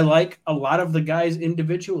like a lot of the guys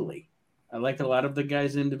individually.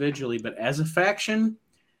 But as a faction,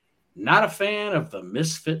 not a fan of the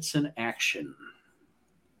Misfits in Action.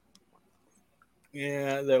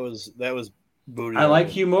 Yeah, that was booty. I like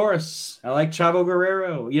Hugh Morris. I like Chavo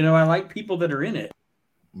Guerrero. You know, I like people that are in it.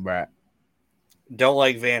 Right. Don't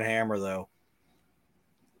like Van Hammer, though.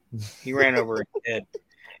 He ran over a kid.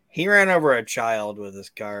 He ran over a child with his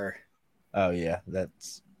car. Oh, yeah.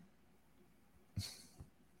 That's...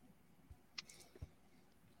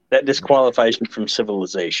 That disqualifies you from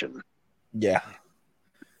civilization. Yeah.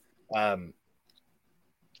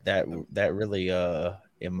 That really,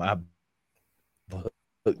 in my book,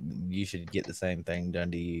 you should get the same thing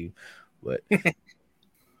done to you. But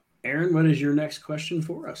Aaron, what is your next question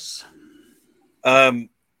for us? My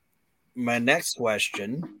next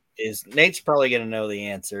question is, Nate's probably going to know the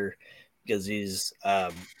answer because he's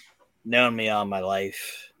known me all my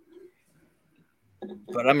life.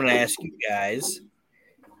 But I'm going to ask you guys,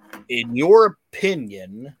 in your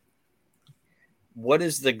opinion, what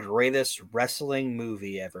is the greatest wrestling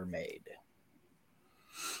movie ever made?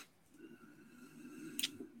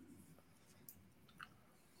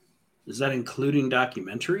 Is that including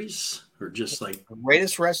documentaries or just like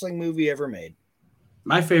greatest wrestling movie ever made?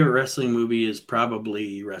 My favorite wrestling movie is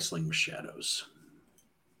probably Wrestling with Shadows.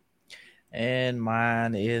 And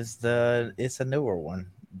mine is it's a newer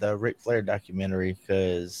one, the Ric Flair documentary,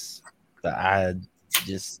 because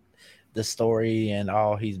the story and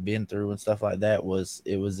all he's been through and stuff like that was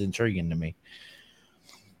intriguing to me.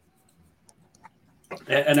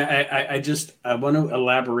 And I want to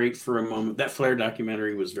elaborate for a moment. That Flair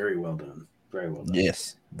documentary was very well done. Very well done.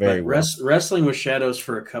 Yes, very well. Wrestling with Shadows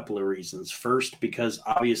for a couple of reasons. First, because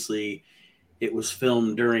obviously it was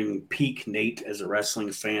filmed during peak Nate as a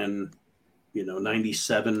wrestling fan,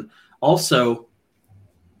 97. Also,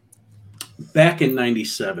 back in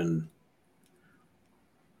 97,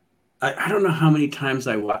 I don't know how many times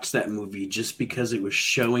I watched that movie just because it was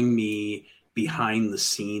showing me behind the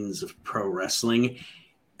scenes of pro wrestling,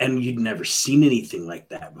 and you'd never seen anything like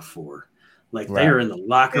that before. Like right. They're in the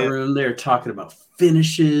locker room, they're talking about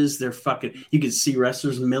finishes, you could see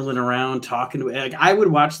wrestlers milling around talking to it. Like I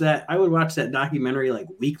would watch that documentary like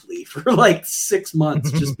weekly for like 6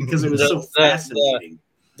 months just because it was so fascinating.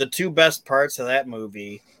 The two best parts of that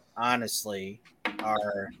movie, honestly,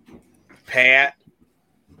 are Pat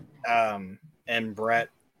and Brett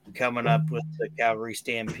coming up with the Calgary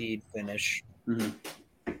Stampede finish,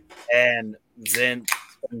 and Vince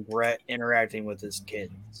and Brett interacting with his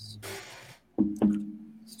kids.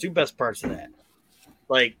 It's two best parts of that.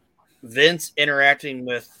 Like Vince interacting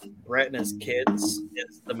with Brett and his kids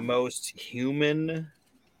is the most human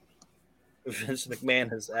Vince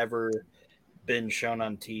McMahon has ever been shown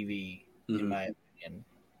on TV, in my opinion.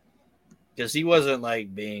 Because he wasn't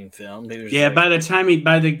like being filmed. He was by the time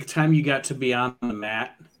you got to be on the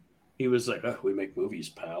mat, He was like, "Oh, we make movies,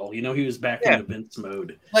 pal." You know, he was back in the Vince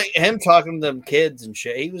mode. Like him talking to them kids and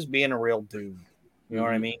shit. He was being a real dude. You know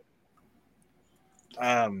what I mean?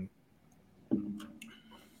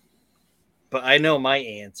 But I know my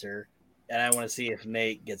answer, and I want to see if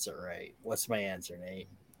Nate gets it right. What's my answer, Nate?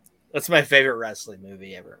 What's my favorite wrestling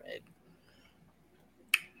movie ever made?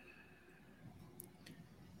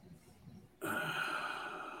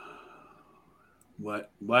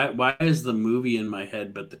 What? Why is the movie in my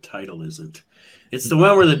head, but the title isn't? It's the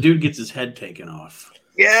one where the dude gets his head taken off.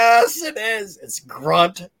 Yes, it is. It's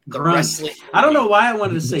Grunt. Wrestling. I don't know why I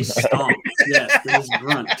wanted to say Stomp. Yes, it is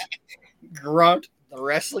Grunt. Grunt, the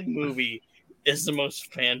wrestling movie, is the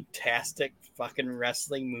most fantastic fucking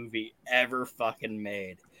wrestling movie ever fucking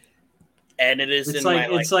made. And it is it's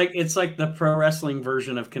like the pro wrestling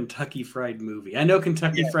version of Kentucky Fried Movie. I know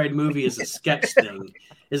Kentucky Fried Movie is a sketch thing,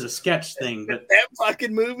 but that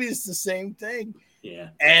fucking movie is the same thing. Yeah.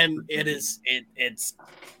 And it's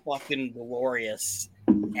fucking glorious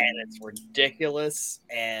and it's ridiculous.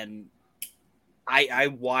 And I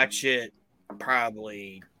watch it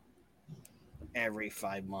probably every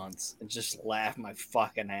 5 months and just laugh my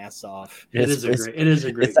fucking ass off. It is a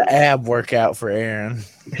great it's an ab workout for Aaron.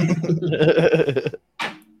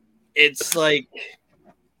 It's like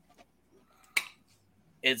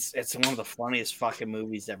it's one of the funniest fucking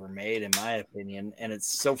movies ever made, in my opinion, and it's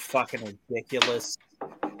so fucking ridiculous.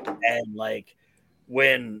 And like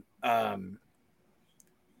when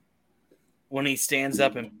he stands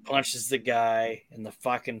up and punches the guy in the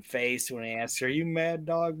fucking face when he asks, "Are you Mad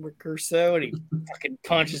Dog Mercurso?" and he fucking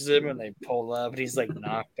punches him and they pull up and he's like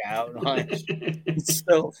knocked out. It's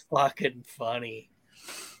so fucking funny.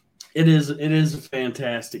 It is a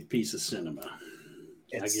fantastic piece of cinema.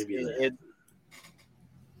 I give you that.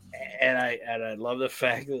 And I love the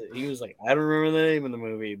fact that he was like, I don't remember the name of the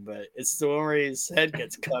movie, but it's the one where his head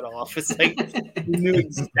gets cut off. It's like he knew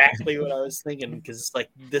exactly what I was thinking, because it's like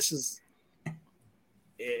this is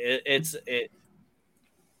it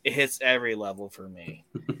hits every level for me.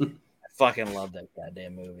 I fucking love that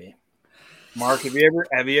goddamn movie. Mark, have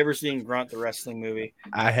you ever seen Grunt, the wrestling movie?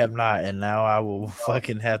 I have not, and now I will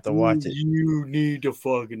fucking have to watch it. You need to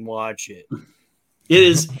fucking watch it.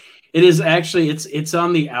 It is actually it's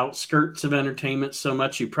on the outskirts of entertainment so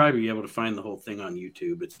much you probably be able to find the whole thing on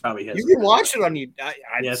YouTube. It probably has. You can watch it on YouTube.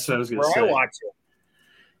 Yes, I was going to say. I watch it.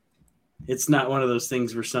 It's not one of those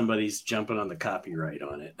things where somebody's jumping on the copyright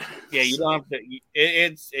on it. Yeah, you don't have to.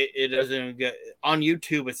 It doesn't get on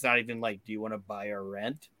YouTube. It's not even like, do you want to buy or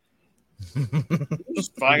rent?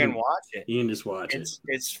 Just fucking watch it. You can just watch it.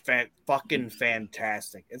 It's fucking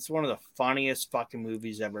fantastic. It's one of the funniest fucking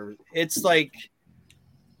movies ever. It's like,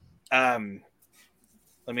 let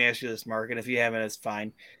me ask you this, Mark, and if you haven't, it's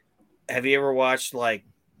fine. Have you ever watched like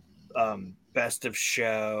Best of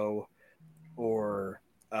Show or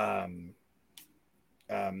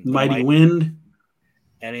Mighty Wind?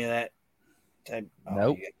 Any of that type?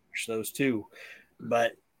 Nope. Watch those too,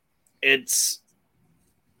 but it's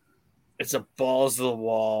a balls to the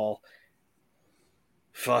wall,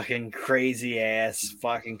 fucking crazy ass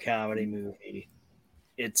fucking comedy movie.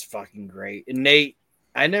 It's fucking great. And Nate,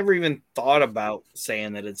 I never even thought about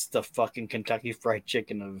saying that it's the fucking Kentucky Fried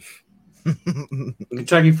Chicken of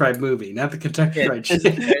Kentucky Fried Movie, not the Kentucky Fried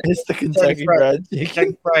Chicken. It's the Kentucky Fried Chicken.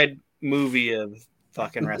 Kentucky Fried Movie of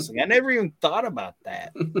fucking wrestling. I never even thought about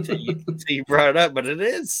that until you brought it up, but it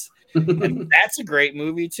is. And that's a great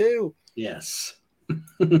movie too. Yes.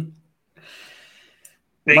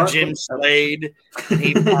 Big Jim Slade,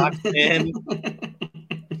 he popped in.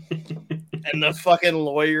 And the fucking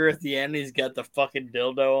lawyer at the end, he's got the fucking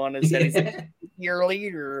dildo on his head. He's like, "Your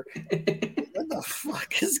leader." What the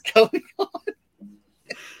fuck is going on?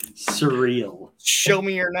 Surreal. Show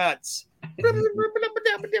me your nuts.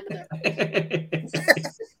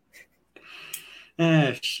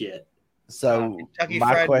 Ah, shit. So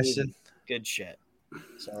my question. Movie. Good shit.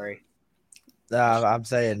 Sorry. I'm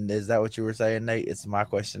saying, is that what you were saying, Nate? It's my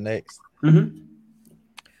question next. Mm-hmm.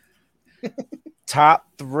 Top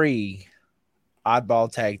 3 oddball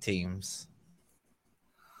tag teams.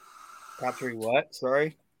 Top 3 what?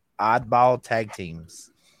 Sorry? Oddball tag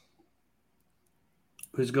teams.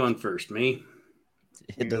 Who's going first? Me?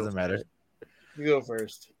 It doesn't matter. You go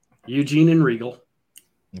first. Eugene and Regal.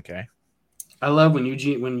 Okay. I love when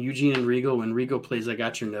Eugene and Regal, when Regal plays I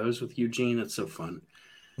Got Your Nose with Eugene. It's so fun.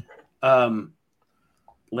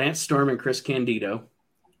 Lance Storm and Chris Candido.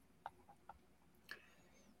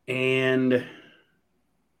 And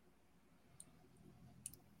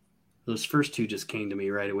those first two just came to me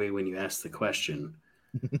right away when you asked the question.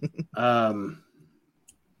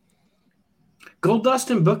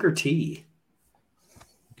 Goldust and Booker T.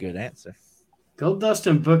 Good answer. Goldust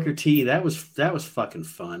and Booker T. That was fucking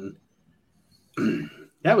fun.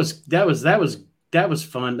 that was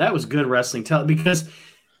fun. That was good wrestling. Because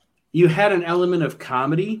you had an element of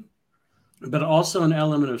comedy, but also an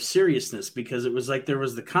element of seriousness, because it was like there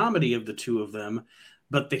was the comedy of the two of them,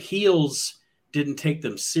 but the heels didn't take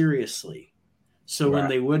them seriously. So when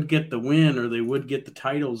they would get the win or they would get the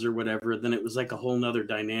titles or whatever, then it was like a whole nother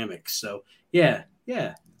dynamic. So yeah,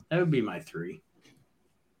 that would be my 3.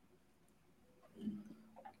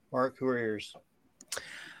 Mark, who are yours?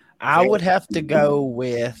 I would have to go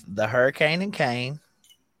with the Hurricane and Kane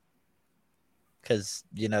because,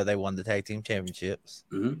 they won the tag team championships.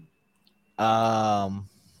 Mm-hmm.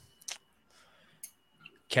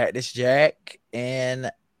 Cactus Jack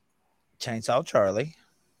and Chainsaw Charlie.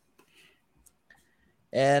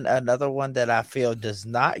 And another one that I feel does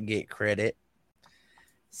not get credit,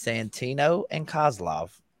 Santino and Kozlov.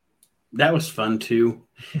 That was fun too.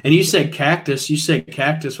 And you said Cactus.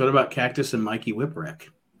 What about Cactus and Mikey Whipwreck?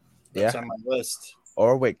 That's on my list.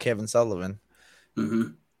 Or with Kevin Sullivan. Mm-hmm.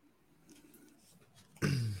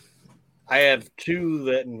 I have 2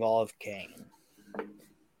 that involve Kane.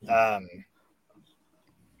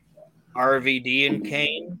 RVD and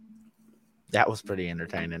Kane. That was pretty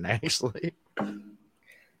entertaining, actually.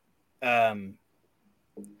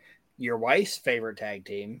 Your wife's favorite tag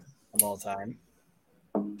team of all time.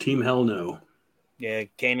 Team Hell No. Yeah,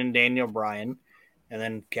 Kane and Daniel Bryan, and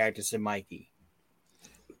then Cactus and Mikey.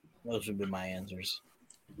 Those would be my answers.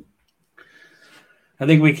 I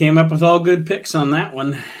think we came up with all good picks on that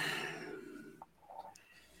one.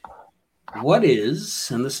 What is,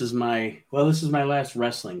 and this is my last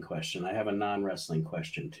wrestling question. I have a non-wrestling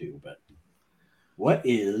question too, but what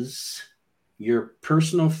is your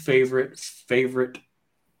personal favorite?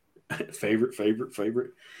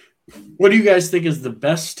 What do you guys think is the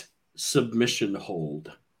best submission hold?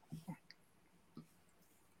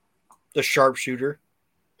 The sharpshooter.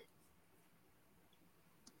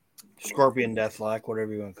 Scorpion Deathlock,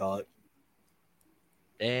 whatever you want to call it.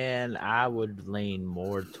 And I would lean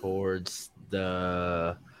more towards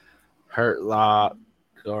the Hurt Lock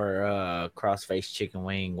or crossface chicken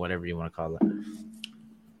wing, whatever you want to call it.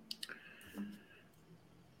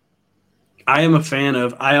 I am a fan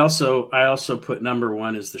of. I also put number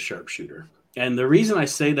 1 as the sharpshooter, and the reason I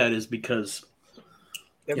say that is because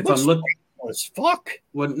if I'm looking, as fuck.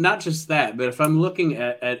 Well, not just that, but if I'm looking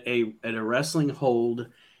at a wrestling hold,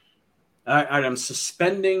 I'm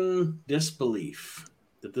suspending disbelief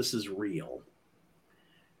that this is real.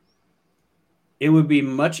 It would be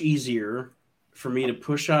much easier for me to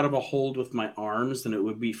push out of a hold with my arms than it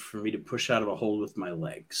would be for me to push out of a hold with my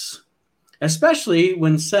legs. Especially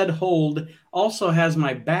when said hold also has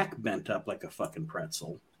my back bent up like a fucking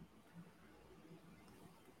pretzel.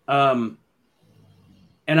 And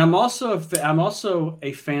I'm also a fan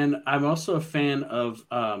of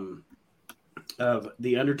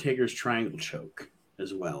the Undertaker's triangle choke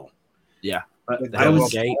as well. Yeah. But I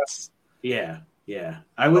would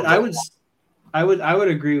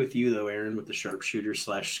agree with you though, Aaron, with the sharpshooter /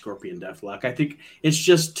 Scorpion Deathlock. I think it's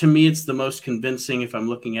just, to me, it's the most convincing if I'm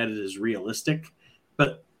looking at it as realistic.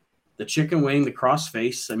 But the chicken wing, the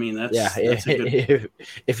crossface, I mean, that's a good.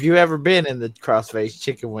 If you ever been in the crossface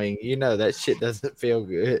chicken wing, that shit doesn't feel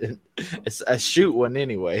good. It's a shoot one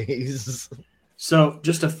anyways. So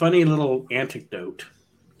just a funny little anecdote.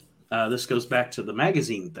 This goes back to the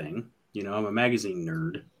magazine thing. I'm a magazine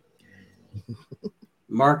nerd.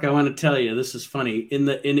 Mark, I want to tell you, this is funny. In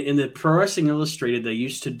the Pro Wrestling Illustrated, they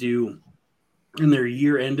used to do in their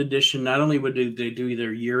year-end edition, not only would they do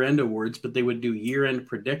their year-end awards, but they would do year-end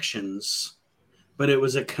predictions. But it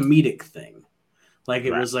was a comedic thing. Like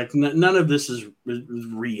it was like none of this is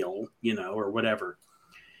real, or whatever.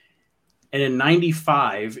 And in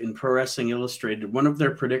 95, in Pro Wrestling Illustrated, one of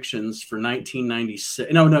their predictions for 1996,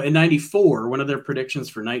 in 94, one of their predictions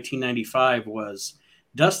for 1995 was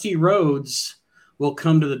Dusty Rhodes will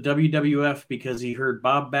come to the WWF because he heard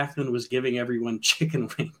Bob Backlund was giving everyone chicken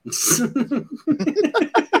wings.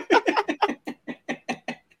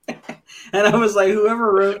 And I was like,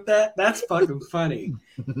 whoever wrote that, that's fucking funny.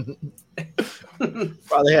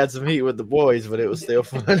 Probably had some heat with the boys, but it was still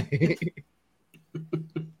funny.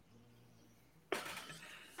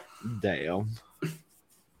 Damn.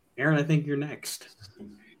 Aaron, I think you're next.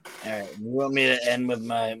 All right. You want me to end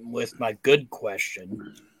with my good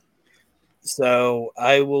question? So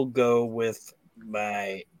I will go with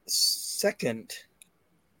my second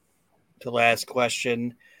to last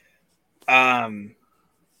question.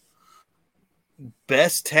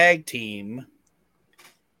 Best tag team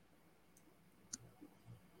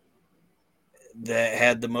that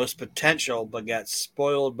had the most potential but got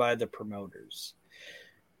spoiled by the promoters.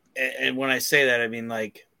 And when I say that, I mean,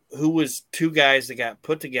 like, who was two guys that got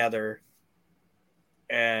put together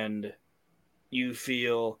and you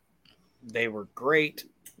feel they were great,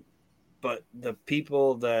 but the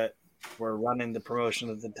people that were running the promotion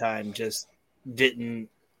at the time just didn't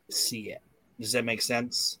see it. Does that make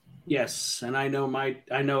sense? Yes, and I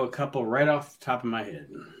know a couple right off the top of my head.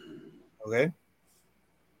 Okay.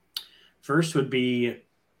 First would be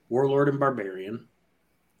Warlord and Barbarian.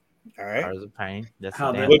 All right. Powers of Pain. That's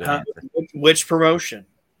How a they- damn good answer. Which promotion?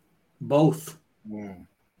 Both. All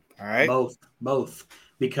right. Both.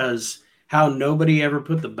 Because how nobody ever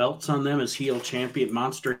put the belts on them as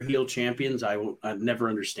monster heel champions, I never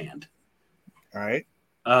understand. All right.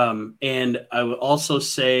 And I would also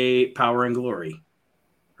say Power and Glory,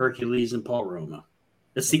 Hercules and Paul Roma.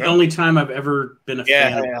 It's the only time I've ever been a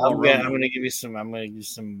fan of Paul Roma. I'm gonna give you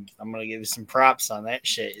some props on that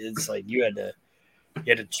shit. It's like you had to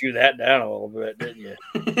chew that down a little bit, didn't you?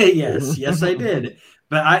 yes, I did.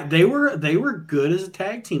 But they were good as a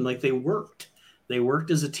tag team. Like they worked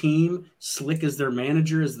as a team. Slick as their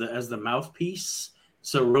manager, as the mouthpiece.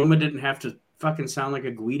 So Roma didn't have to fucking sound like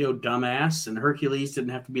a Guido dumbass, and Hercules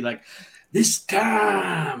didn't have to be like, this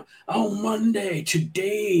time on Monday,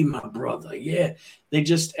 today, my brother. Yeah,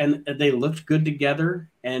 they looked good together,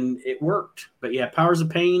 and it worked. But yeah, Powers of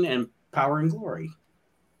Pain and Power and Glory.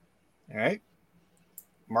 All right,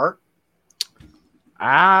 Mark.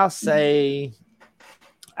 I'll say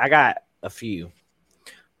I got a few.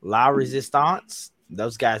 La Resistance.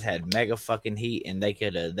 Those guys had mega fucking heat, and they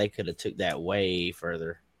could have took that way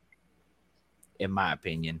further, in my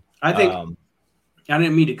opinion. I think I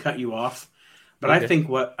didn't mean to cut you off, but okay.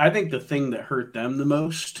 I think the thing that hurt them the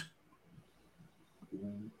most,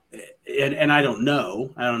 and I don't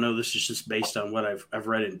know. This is just based on what I've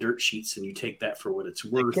read in dirt sheets, and you take that for what it's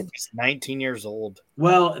worth. He's 19 years old.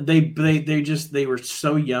 Well, they were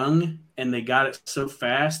so young, and they got it so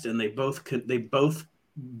fast, and they both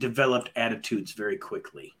developed attitudes very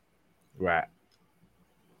quickly. Right.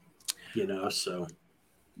 So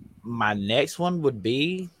my next one would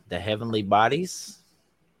be the Heavenly Bodies.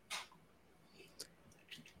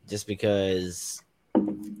 Just because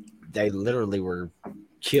they literally were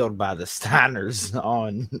killed by the Steiners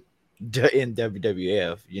in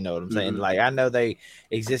WWF. You know what I'm saying? Mm-hmm. Like, I know they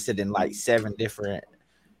existed in like 7 different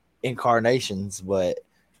incarnations, but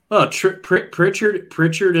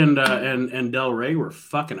Pritchard and Del Rey were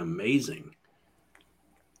fucking amazing.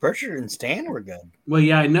 Pritchard and Stan were good. Well,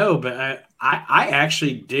 yeah, I know, but I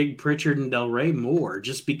actually dig Pritchard and Del Rey more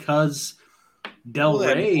just because Del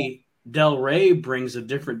Rey brings a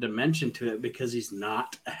different dimension to it because he's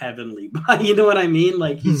not a heavenly body. You know what I mean?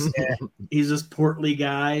 Like he's this portly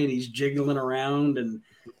guy and he's jiggling around and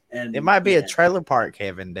it might be a trailer park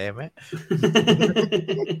heaven, damn it.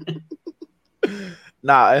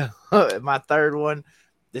 Nah, my third one,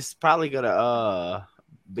 this is probably gonna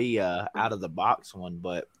be out of the box one,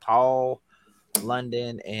 but Paul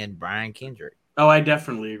London and Brian Kendrick. Oh, I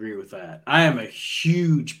definitely agree with that. I am a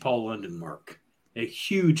huge Paul London mark.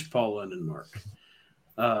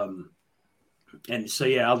 And so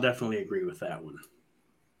yeah, I'll definitely agree with that one.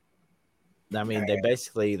 I mean, they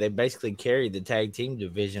basically carried the tag team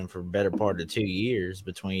division for better part of 2 years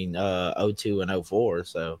between 02 and 04.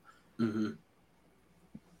 So,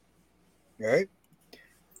 right.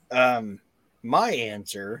 My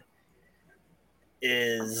answer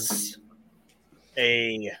is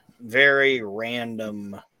a very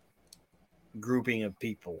random grouping of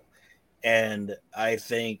people, and I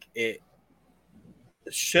think it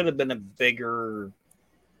should have been a bigger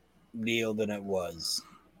deal than it was.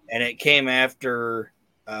 And it came after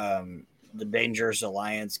the Dangerous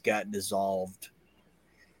Alliance got dissolved.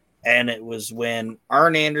 And it was when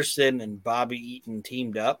Arn Anderson and Bobby Eaton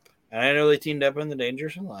teamed up. And I know they teamed up in the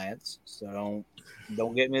Dangerous Alliance, so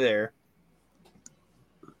don't get me there.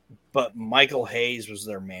 But Michael Hayes was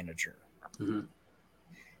their manager. Mm-hmm.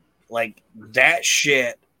 Like, that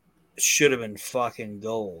shit should have been fucking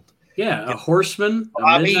gold. Yeah, a Horseman,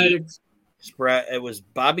 It was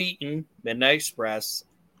Bobby Eaton, Midnight Express,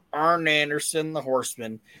 Arn Anderson, the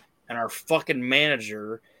Horseman, and our fucking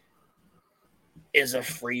manager is a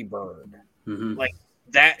free bird. Mm-hmm. Like,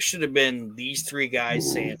 that should have been these 3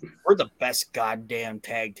 guys saying, we're the best goddamn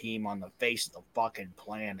tag team on the face of the fucking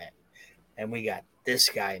planet. And we got this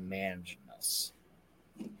guy managing us.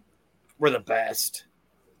 We're the best.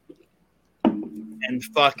 And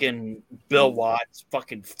fucking Bill Watts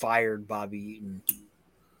fucking fired Bobby Eaton.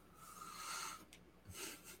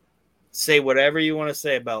 Say whatever you want to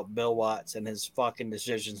say about Bill Watts and his fucking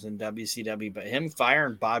decisions in WCW, but him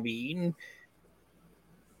firing Bobby Eaton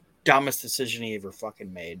dumbest decision he ever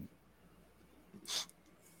fucking made.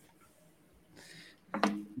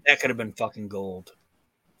 That could have been fucking gold,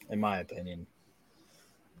 in my opinion.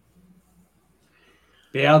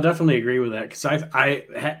 Yeah, I'll definitely agree with that because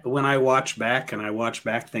when I watch back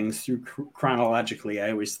things through chronologically,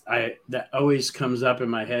 that always comes up in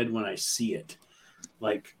my head when I see it.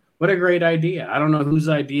 Like, what a great idea! I don't know whose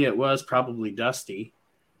idea it was. Probably Dusty,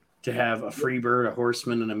 to have a Freebird, a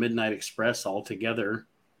Horseman, and a Midnight Express all together.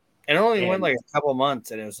 It only went like a couple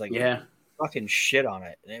months, and it was like, yeah, fucking shit on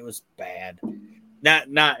it, and it was bad.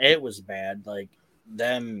 Not it was bad. Like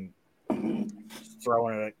them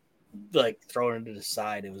throwing it to the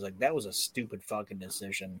side. It was like that was a stupid fucking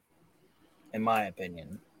decision, in my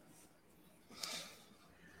opinion.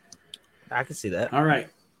 I can see that. All right.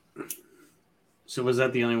 So was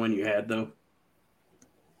that the only one you had though,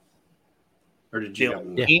 or did you have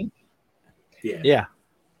one?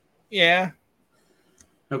 Yeah.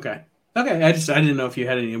 Okay. I didn't know if you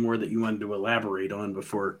had any more that you wanted to elaborate on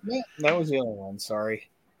before. Yeah, that was the only one. Sorry.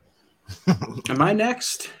 Am I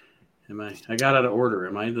next? I got out of order.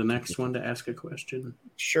 Am I the next one to ask a question?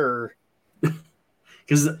 Sure.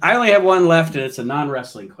 Because I only have one left, and it's a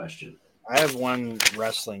non-wrestling question. I have one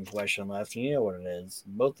wrestling question left. You know what it is.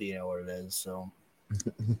 Both of you know what it is. So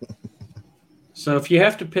if you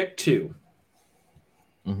have to pick two,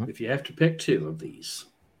 if you have to pick two of these.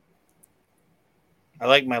 I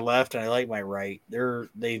like my left and I like my right.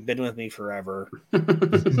 They've been with me forever.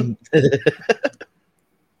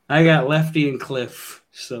 I got Lefty and Cliff,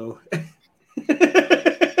 so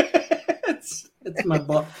it's my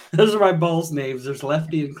ball. Those are my balls' names. There's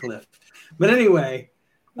Lefty and Cliff. But anyway,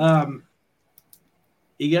 you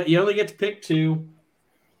only get to pick two.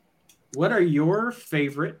 What are your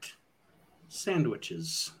favorite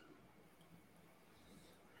sandwiches?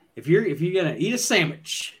 If you're gonna eat a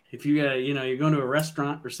sandwich, if you gotta, you're going to a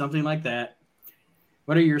restaurant or something like that,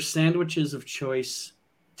 what are your sandwiches of choice?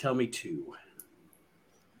 Tell me two.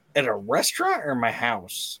 At a restaurant or my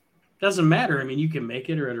house? Doesn't matter. I mean, you can make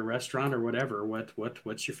it or at a restaurant or whatever.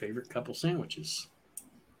 What's your favorite couple sandwiches?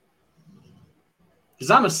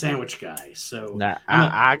 Because I'm a sandwich guy, so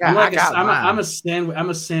I'm a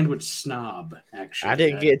sandwich snob. Actually, I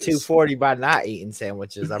didn't get 240 by not eating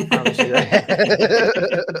sandwiches. I promise you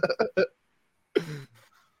that.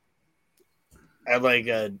 I like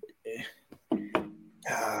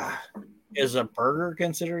is a burger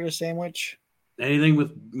considered a sandwich? Anything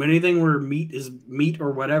where meat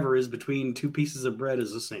or whatever is between two pieces of bread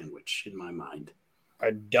is a sandwich in my mind.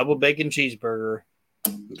 A double bacon cheeseburger.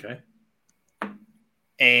 Okay.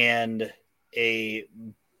 And a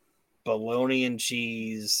bologna and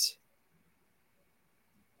cheese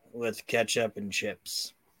with ketchup and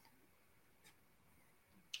chips.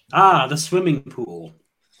 The swimming pool.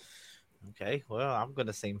 Okay, well, I'm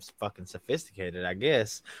gonna seem fucking sophisticated, I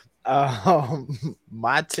guess.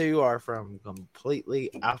 My two are from completely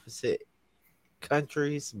opposite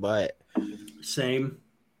countries, but same.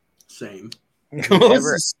 What's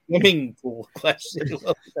the swimming pool question?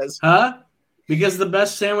 Huh? Because the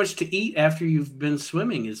best sandwich to eat after you've been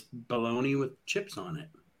swimming is bologna with chips on it.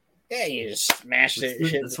 Yeah, you just smash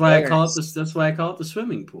it. That's why I call it this. That's why I call it the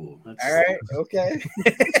swimming pool. All right. Okay.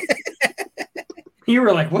 You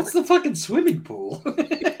were like, "What's the fucking swimming pool?"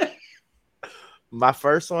 My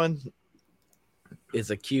first one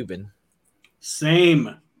is a Cuban.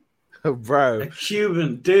 Same, bro. A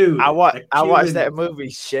Cuban, dude. I watched that movie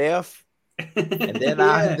Chef, and then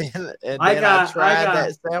I tried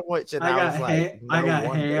that sandwich, and I was like,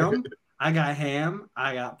 I got ham,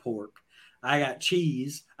 I got pork, I got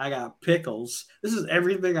cheese, I got pickles. This is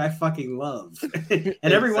everything I fucking love. And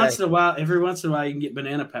every once in a while, you can get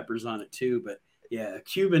banana peppers on it too. But yeah, a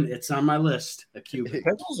Cuban, it's on my list. A Cuban.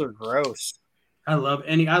 Pickles are gross. I love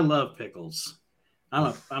pickles.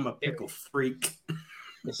 I'm a pickle freak.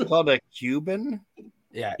 It's called a Cuban?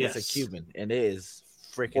 Yeah, yes. It's a Cuban, and it is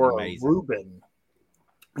freaking amazing. Reuben.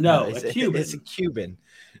 No, it's a Cuban. It's a Cuban.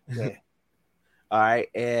 Okay. All right,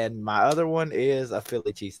 and my other one is a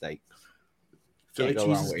Philly cheesesteak. Philly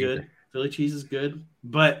cheese is good. Philly cheese is good,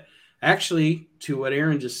 but actually, to what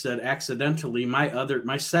Aaron just said, accidentally,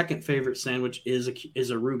 my second favorite sandwich is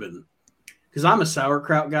a Reuben, because I'm a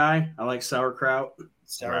sauerkraut guy. I like sauerkraut.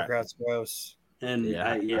 Sauerkraut's gross. And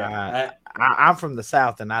I'm from the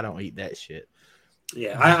South, and I don't eat that shit.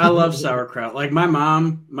 Yeah, I love sauerkraut. Like my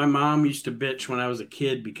mom used to bitch when I was a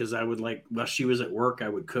kid because I would while she was at work, I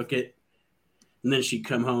would cook it. And then she'd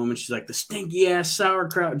come home and she's like, the stinky ass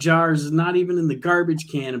sauerkraut jars is not even in the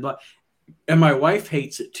garbage can. And my wife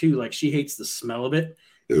hates it too. Like she hates the smell of it.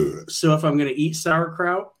 So if I'm going to eat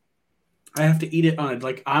sauerkraut, I have to eat it on it.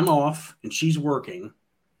 Like I'm off and she's working.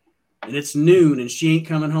 and it's noon, and she ain't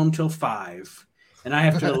coming home till 5. And I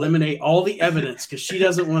have to eliminate all the evidence because she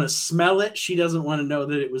doesn't want to smell it. She doesn't want to know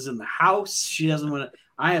that it was in the house. She doesn't want to.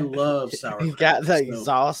 I love sauerkraut. You got the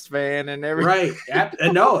exhaust fan and everything. Right.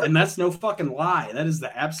 No, and that's no fucking lie. That is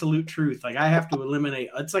the absolute truth. Like, I have to eliminate.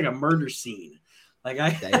 It's like a murder scene. Like,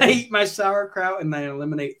 I eat my sauerkraut and I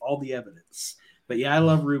eliminate all the evidence. But yeah, I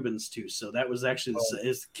love Reubens too. So that was actually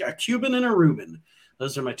it's a Cuban and a Reuben.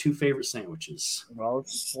 Those are my 2 favorite sandwiches. Well,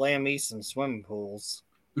 slam me some swimming pools.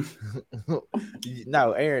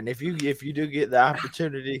 No, Aaron, if you do get the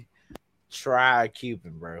opportunity, try a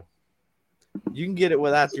Cuban, bro. You can get it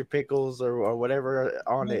without your pickles or whatever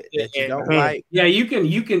on it that you don't like. Yeah, you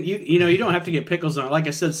don't have to get pickles on it. Like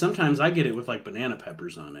I said, sometimes I get it with like banana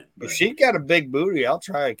peppers on it. If she got a big booty, I'll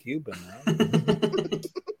try a Cuban.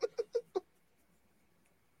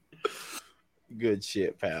 Good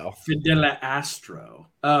shit, pal. Fidela Astro.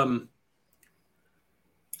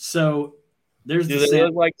 So there's Do they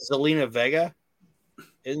look like Zelina Vega?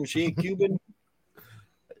 Isn't she a Cuban?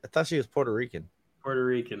 I thought she was Puerto Rican. Puerto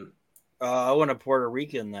Rican. I want a Puerto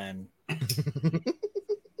Rican then.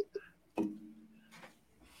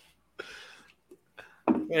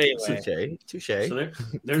 Anyway. Touche. So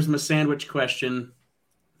there's my sandwich question.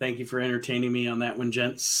 Thank you for entertaining me on that one,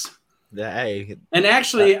 gents. Hey. And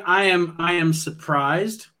actually, I am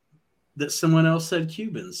surprised that someone else said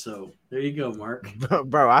Cuban. So there you go, Mark.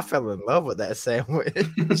 Bro, I fell in love with that sandwich.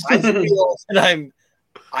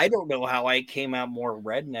 I don't know how I came out more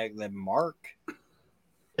redneck than Mark.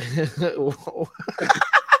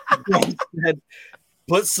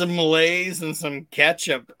 Put some Lay's and some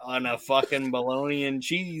ketchup on a fucking bologna and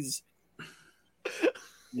cheese.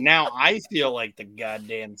 Now I feel like the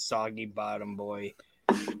goddamn soggy bottom boy.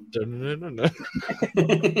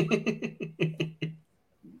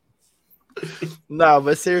 No,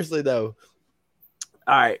 but seriously though.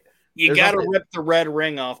 All right. You got to rip the red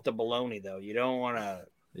ring off the bologna though. You don't want to.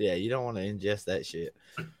 Yeah, you don't want to ingest that shit.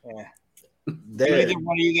 Yeah. Do either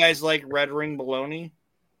one of you guys like red ring bologna?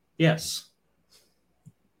 Yes.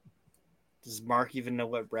 Does Mark even know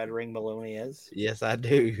what red ring bologna is? Yes, I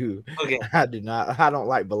do. Okay. I do not. I don't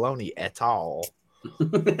like bologna at all.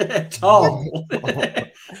 At all.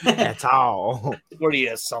 At all. What are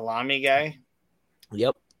you, a salami guy?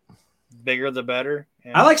 Yep. Bigger the better.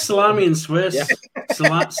 Yeah. I like salami and Swiss. Yeah.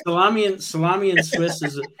 Salami and Swiss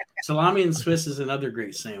is another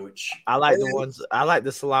great sandwich. I like the ones. I like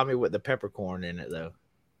the salami with the peppercorn in it though.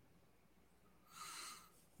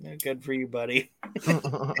 Yeah, good for you, buddy. And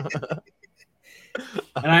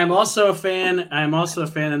I am also a fan,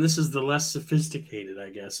 and this is the less sophisticated, I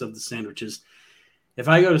guess, of the sandwiches. If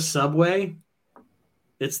I go to Subway,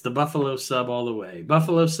 it's the buffalo sub all the way.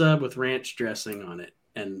 Buffalo sub with ranch dressing on it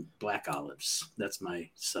and black olives. That's my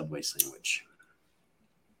Subway sandwich.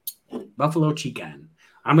 Buffalo chicken.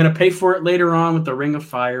 I'm going to pay for it later on with the Ring of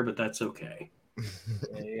Fire, but that's okay.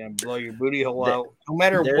 Yeah, blow your booty hole out. No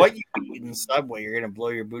matter what you eat in Subway, you're going to blow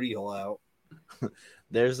your booty hole out.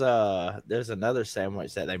 There's another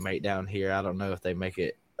sandwich that they make down here. I don't know if they make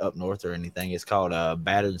it up north or anything. It's called a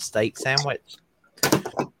battered steak sandwich.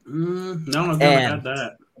 No, I've never had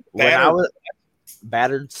that. When I was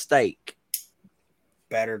battered steak.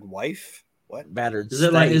 Battered wife? What? Battered Is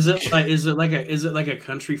steak. Is it like a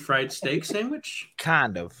country fried steak sandwich?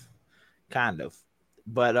 Kind of.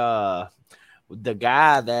 But the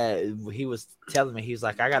guy that he was telling me, he's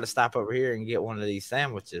like, I got to stop over here and get one of these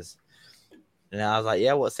sandwiches. And I was like,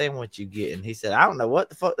 yeah, what sandwich you get? And he said, I don't know what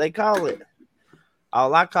the fuck they call it.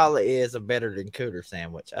 All I call it is a better than cooter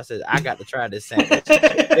sandwich. I said, I got to try this sandwich.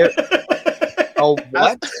 Oh,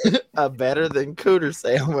 what? A better than cooter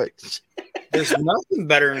sandwich. There's nothing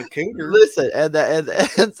better than cooter. Listen,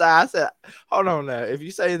 and so I said, hold on now. If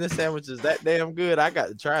you say this sandwich is that damn good, I got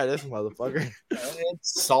to try this motherfucker.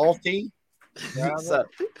 It's salty.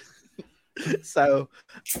 So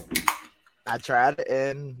I tried it,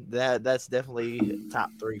 and that's definitely top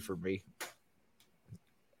 3 for me.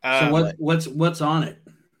 So what's on it?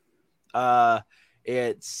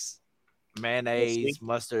 It's mayonnaise,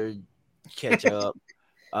 mustard, ketchup,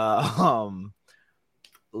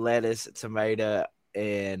 lettuce, tomato,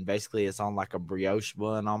 and basically it's on like a brioche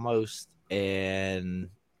bun almost, and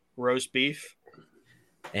roast beef,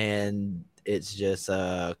 and it's just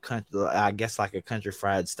I guess like a country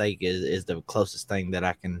fried steak is the closest thing that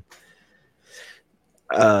I can.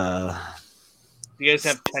 You guys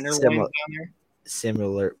have tenderloins down there?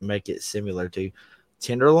 Make it similar to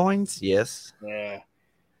tenderloins. Yes. Yeah.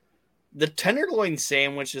 The tenderloin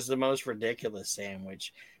sandwich is the most ridiculous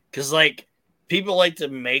sandwich because, like, people like to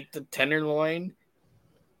make the tenderloin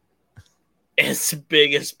as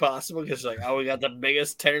big as possible because like, oh, we got the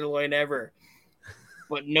biggest tenderloin ever.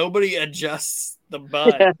 But nobody adjusts the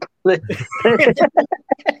bun.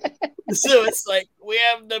 So it's like, we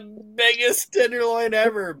have the biggest tenderloin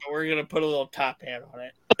ever, but we're going to put a little top hat on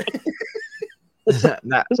it. It's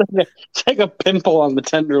like a pimple on the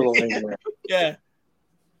tenderloin. Yeah.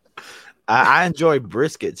 I enjoy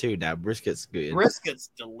brisket too. Now brisket's good. Brisket's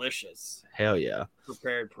delicious. Hell yeah.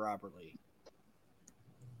 Prepared properly.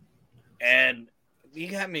 And you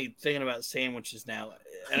got me thinking about sandwiches now.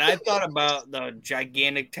 And I thought about the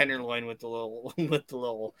gigantic tenderloin with the little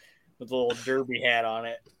derby hat on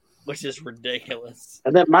it, which is ridiculous.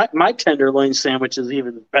 And then my tenderloin sandwich is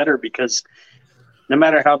even better because no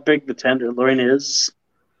matter how big the tenderloin is,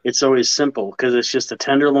 it's always simple because it's just a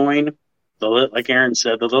tenderloin, like Aaron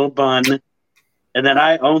said, the little bun, and then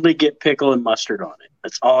I only get pickle and mustard on it.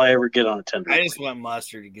 That's all I ever get on a tenderloin. I just want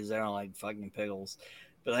mustard because I don't like fucking pickles.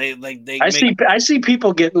 But I see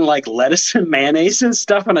people getting like lettuce and mayonnaise and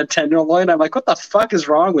stuff on a tenderloin. I'm like, what the fuck is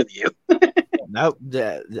wrong with you? Nope.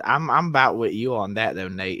 I'm about with you on that though,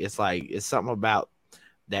 Nate. It's like it's something about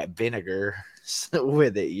that vinegar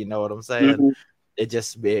with it. You know what I'm saying? Mm-hmm.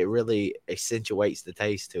 It really accentuates the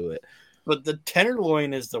taste to it. But the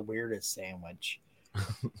tenderloin is the weirdest sandwich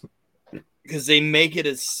because they make it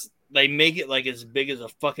like as big as a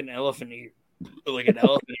fucking elephant ear, like an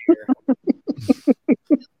elephant ear.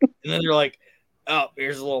 And then they're like, "Oh,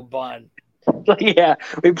 here's a little bun." Yeah,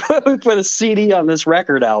 we put a CD on this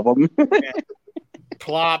record album. Yeah.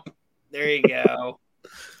 Plop. There you go.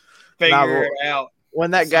 Figure it out.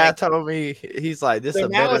 When that guy told me, he's like, "This is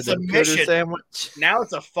better than a critter sandwich." Now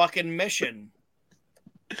it's a fucking mission.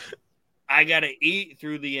 I gotta eat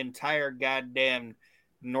through the entire goddamn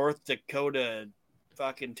North Dakota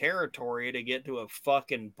fucking territory to get to a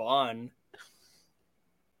fucking bun.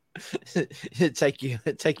 take you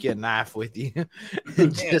a knife with you.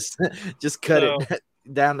 just cut it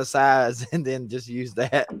down to size and then just use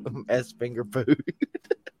that as finger food.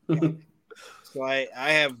 So I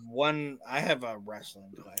have a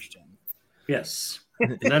wrestling question. Yes.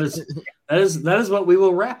 That is what we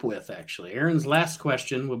will wrap with, actually. Aaron's last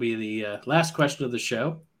question will be the last question of the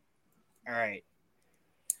show. All right.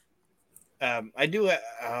 I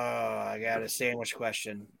got a sandwich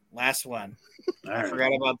question. Last one. I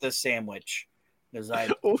forgot about this sandwich.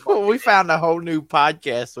 We found a whole new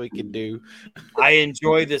podcast we can do. I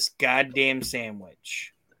enjoy this goddamn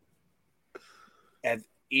sandwich. Have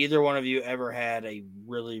either one of you ever had a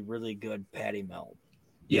really, really good patty melt?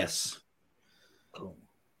 Yes. Cool.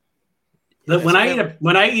 When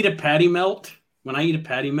I eat a patty melt, you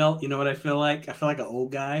know what I feel like? I feel like an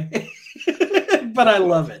old guy. But I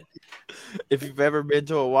love it. If you've ever been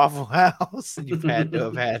to a Waffle House, you've had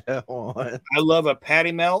to have had one. I love a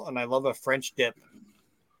patty melt and I love a French dip.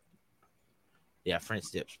 Yeah, French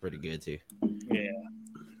dip's pretty good too. Yeah.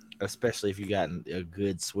 Especially if you got a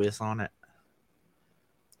good Swiss on it.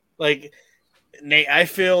 Like, Nate, I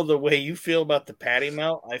feel the way you feel about the patty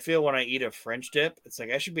melt. I feel when I eat a French dip, it's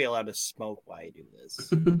like I should be allowed to smoke while I do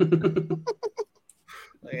this.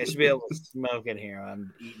 Like I should be able to smoke in here.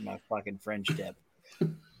 I'm eating my fucking French dip.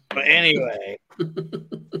 But anyway,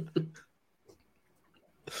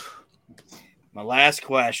 my last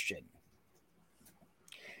question.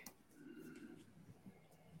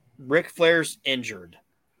 Ric Flair's injured,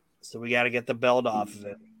 so we got to get the belt off of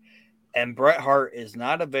it. And Bret Hart is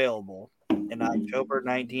not available in October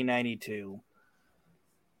 1992.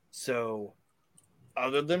 So,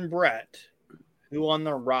 other than Bret, who on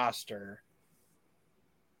the roster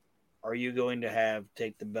are you going to have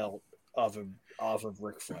take the belt off of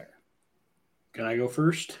Ric Flair? Can I go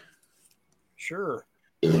first? Sure.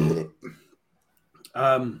 I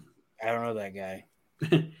don't know that guy.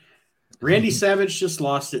 Randy Savage just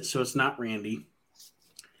lost it, so it's not Randy.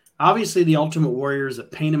 Obviously, the Ultimate Warrior is a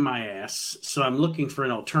pain in my ass, so I'm looking for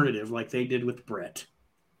an alternative like they did with Bret.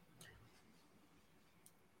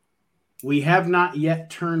 We have not yet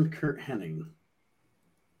turned Kurt Hennig.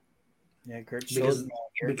 Yeah,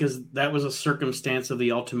 because that was a circumstance of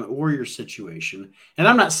the Ultimate Warrior situation. And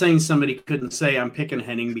I'm not saying somebody couldn't say I'm picking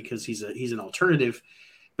Hennig because he's an alternative,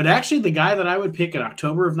 but actually the guy that I would pick in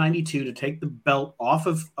October of 92 to take the belt off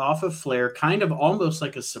of Flair, kind of almost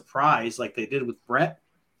like a surprise like they did with Bret,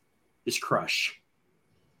 is Crush.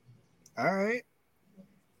 All right.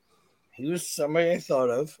 He was somebody I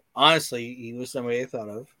thought of. Honestly, he was somebody I thought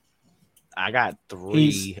of. I got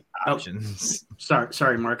three options.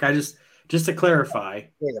 Sorry, Mark. Just to clarify,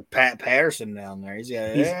 there's a Pat Patterson down there. He's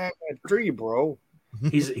got a tree, bro.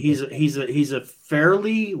 He's a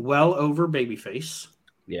fairly well over babyface.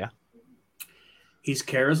 Yeah. He's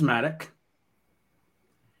charismatic.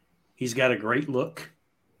 He's got a great look.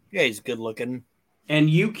 Yeah, he's good looking. And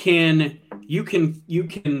you can,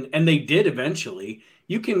 and they did eventually.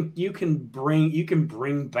 You can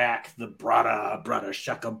bring back the brada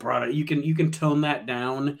shaka brada. You can tone that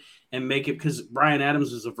down and make it, because Bryan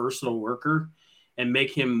Adams is a versatile worker, and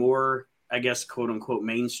make him more, I guess, quote unquote,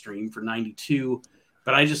 mainstream for 92.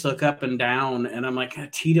 But I just look up and down, and I'm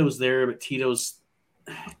like, Tito's there, but Tito's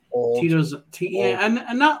Old.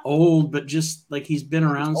 and not old, but just like he's been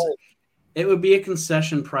around. Old. It would be a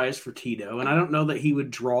concession price for Tito, and I don't know that he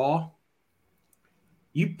would draw.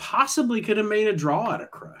 You possibly could have made a draw out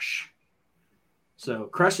of Crush. So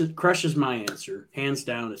Crush is my answer. Hands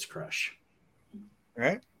down, it's Crush. All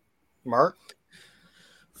right. Mark?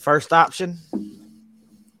 First option,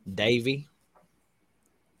 Davey.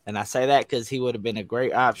 And I say that because he would have been a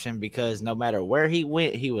great option, because no matter where he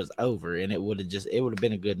went, he was over, and it would have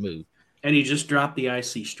been a good move. And he just dropped the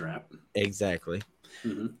IC strap. Exactly.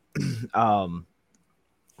 Mm-hmm.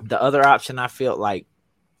 The other option I felt like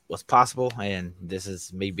was possible, and this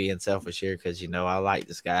is me being selfish here because I like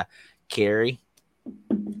this guy, Kerry.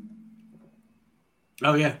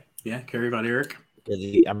 Oh yeah, Kerry Von Erich. Because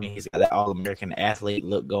he's got that All-American athlete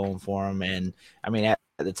look going for him, and at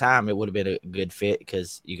the time it would have been a good fit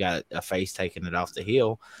because you got a face taking it off the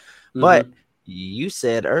heel. Mm-hmm. But you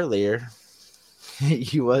said earlier,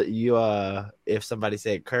 if somebody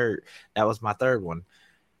said Kurt, that was my third one.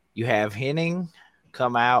 You have Hennig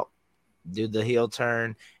come out, do the heel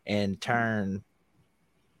turn, and turn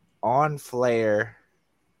on Flair.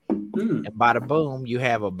 And bada boom, you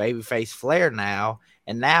have a babyface Flair now,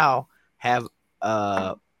 and now have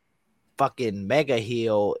a fucking mega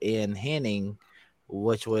heel in Hennig,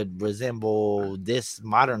 which would resemble this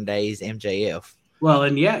modern day's MJF. Well,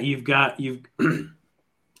 and yeah, you've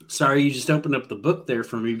sorry, you just opened up the book there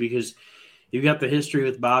for me, because you've got the history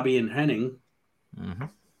with Bobby and Hennig. Mm-hmm.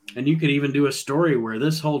 And you could even do a story where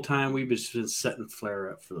this whole time we've just been setting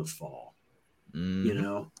Flair up for the fall.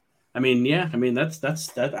 Mm-hmm. That's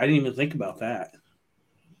that. I didn't even think about that.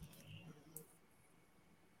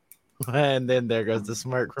 And then there goes the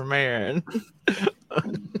smirk from Aaron.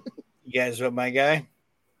 You guys with my guy?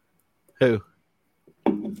 Who?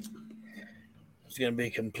 It's going to be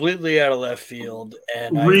completely out of left field.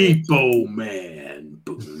 And Repo Man.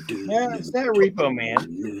 Yeah, it's not Repo Man.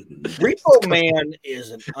 Repo Man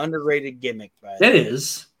is an underrated gimmick. It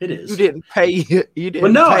is. You didn't pay. You didn't.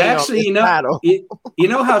 Well, no, pay actually, you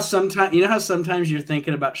know how sometimes you're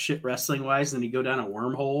thinking about shit wrestling wise, and you go down a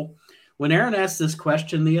wormhole. When Aaron asked this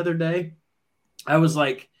question the other day, I was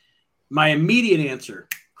like, my immediate answer,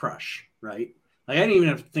 Crush. Right? Like, I didn't even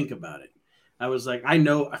have to think about it. I was like,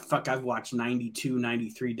 I've watched 92,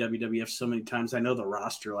 93 WWF so many times. I know the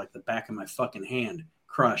roster like the back of my fucking hand.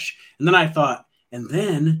 Crush. And then I thought, and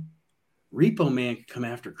then Repo Man could come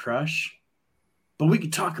after Crush, but we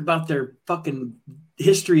could talk about their fucking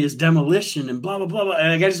history as Demolition and blah, blah, blah, blah.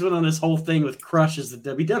 And I just went on this whole thing with Crush as the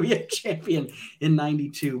WWF champion in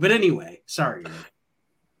 92. But anyway, sorry.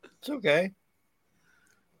 It's okay.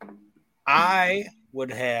 I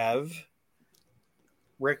would have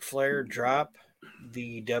Ric Flair drop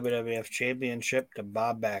the WWF Championship to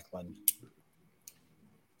Bob Backlund.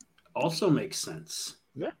 Also makes sense.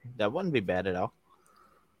 Yeah, that wouldn't be bad at all.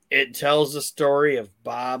 It tells the story of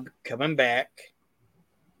Bob coming back,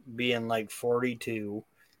 being like 42,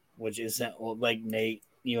 which isn't old, like Nate,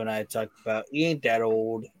 you and I talked about. He ain't that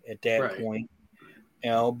old at that point,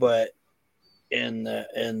 but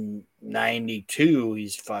in 92,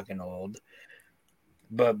 he's fucking old.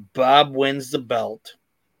 But Bob wins the belt.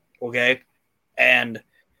 Okay, and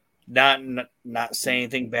not saying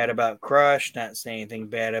anything bad about Crush, not saying anything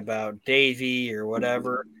bad about Davey or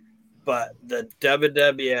whatever, but the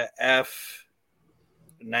WWF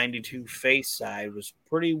 92 face side was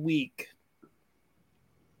pretty weak.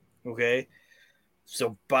 Okay,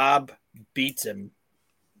 so Bob beats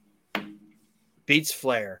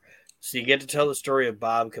Flair. So you get to tell the story of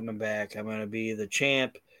Bob coming back. I'm going to be the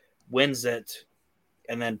champ, wins it,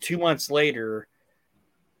 and then 2 months later,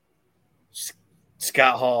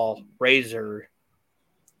 Scott Hall, Razor,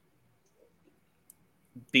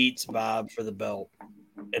 beats Bob for the belt.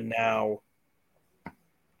 And now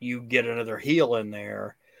you get another heel in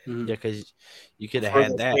there. Yeah, because you could have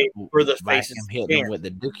had that for the faces hitting with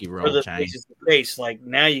the Dookie roll for the chain. faces of face. Like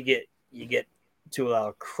now you get to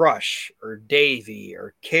allow Crush or Davey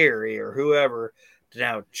or Kerry or whoever to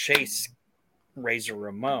now chase Razor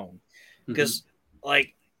Ramon. Because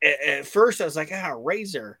like at first I was like,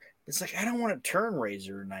 Razor. It's like I don't want to turn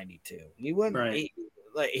Razor in 92. He wasn't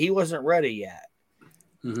he wasn't ready yet.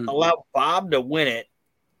 Allow Bob to win it,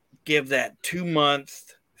 give that 2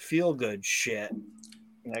 month feel good shit,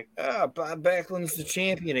 Like, Bob Backlund's the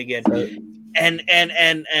champion again.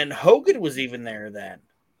 And Hogan was even there then.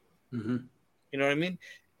 Mm-hmm. You know what I mean?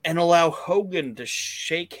 And allow Hogan to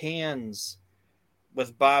shake hands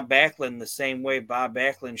with Bob Backlund the same way Bob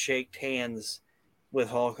Backlund shaked hands with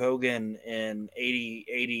Hulk Hogan in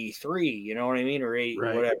 83, you know what I mean? Or 80,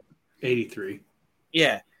 right. Whatever. 83.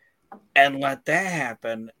 Yeah. And let that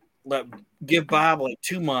happen. Give Bob like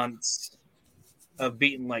 2 months of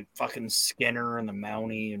beating like fucking Skinner and the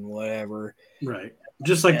Mountie and whatever. Right.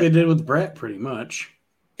 Just like they did with Brett, pretty much.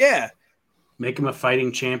 Yeah. Make him a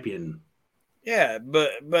fighting champion. Yeah,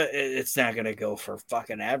 but it's not going to go for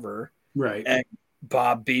fucking ever. Right. And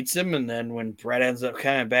Bob beats him, and then when Brett ends up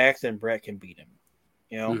coming back, then Brett can beat him.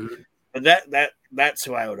 You know? Mm-hmm. But that's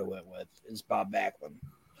who I would have went with, is Bob Backlund.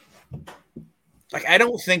 Like, I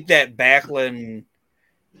don't think that Backlund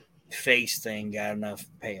face thing got enough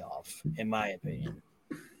payoff, in my opinion.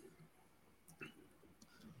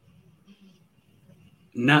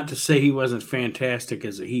 Not to say he wasn't fantastic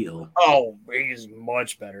as a heel. Oh, he's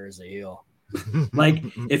much better as a heel. Like,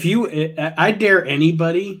 if you, I dare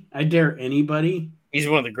anybody. He's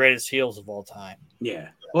one of the greatest heels of all time. Yeah.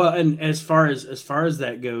 Well, and as far as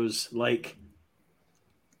that goes, like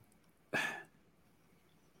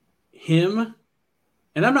him,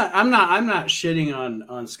 and I'm not shitting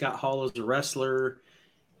on Scott Hall as a wrestler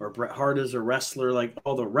or Bret Hart as a wrestler, like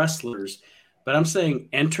all the wrestlers, but I'm saying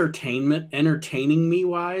entertaining me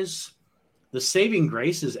wise, the saving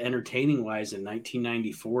graces entertaining wise in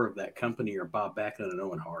 1994 of that company are Bob Backlund and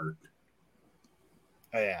Owen Hart.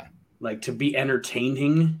 Oh yeah. Like, to be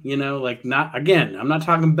entertaining, you know, like, not, again, I'm not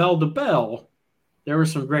talking bell to bell. There were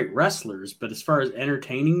some great wrestlers, but as far as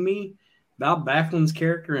entertaining me, Bob Backlund's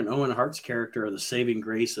character and Owen Hart's character are the saving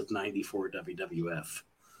grace of 94 WWF.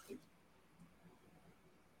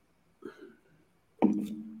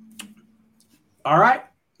 All right.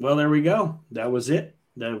 Well, there we go. That was it.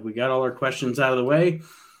 We got all our questions out of the way.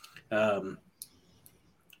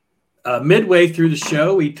 Midway through the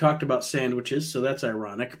show, we talked about sandwiches, so that's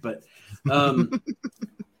ironic. But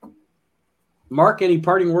Mark, any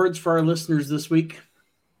parting words for our listeners this week?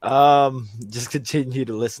 Just continue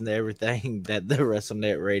to listen to everything that the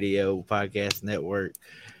WrestleNet Radio Podcast Network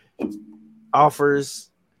offers.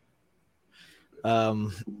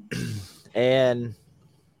 And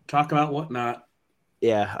talk about Whatnot.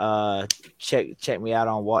 Yeah, check me out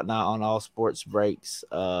on Whatnot on all sports breaks.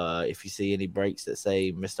 If you see any breaks that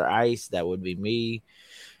say Mr. Ice, that would be me.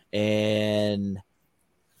 And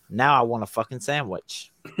now I want a fucking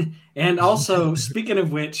sandwich. And also, speaking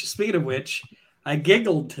of which, I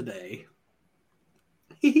giggled today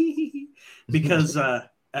because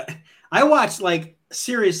I watch, like,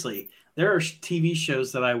 seriously, there are TV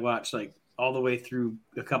shows that I watch like all the way through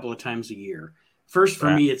a couple of times a year. First,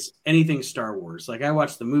 for me, it's anything Star Wars. Like, I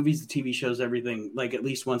watch the movies, the TV shows, everything, like, at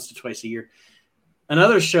least once to twice a year.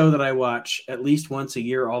 Another show that I watch at least once a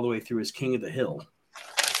year all the way through is King of the Hill.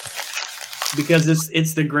 Because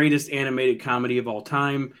it's the greatest animated comedy of all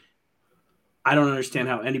time. I don't understand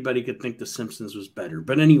how anybody could think The Simpsons was better.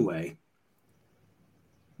 But anyway,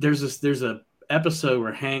 there's a episode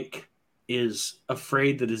where Hank is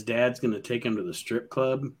afraid that his dad's going to take him to the strip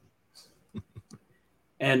club.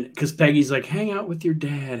 And because Peggy's like, hang out with your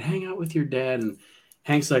dad. And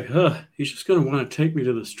Hank's like, he's just going to want to take me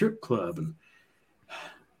to the strip club. And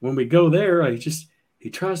when we go there,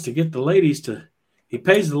 he tries to get he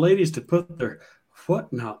pays the ladies to put their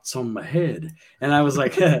whatnots on my head. And I was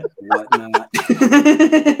like, whatnot?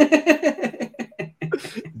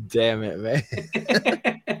 Damn it, man.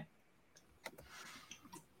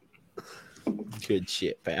 Good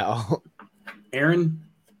shit, pal. Aaron,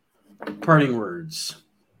 parting words.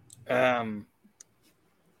 I'm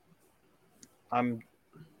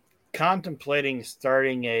contemplating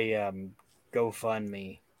starting a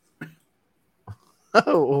GoFundMe.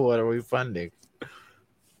 Oh, what are we funding?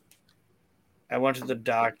 I went to the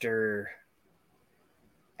doctor,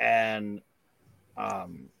 and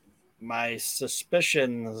my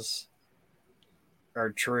suspicions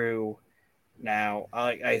are true now.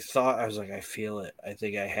 I feel it. I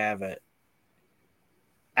think I have it.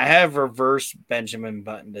 I have reverse Benjamin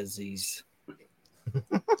Button disease.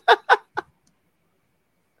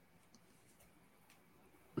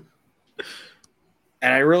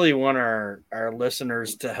 And I really want our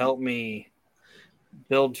listeners to help me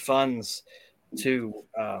build funds to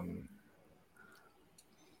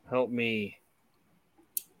help me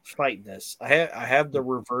fight this. I have the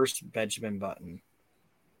reverse Benjamin Button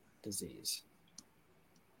disease.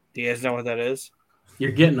 Do you guys know what that is?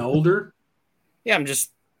 You're getting older? Yeah, I'm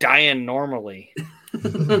just dying normally.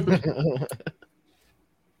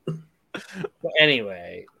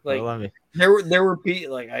 Anyway, like there were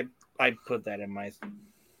people like I put that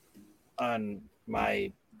on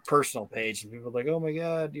my personal page, and people were like, "Oh my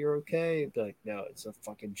god, you're okay?" I'd be like, "No, it's a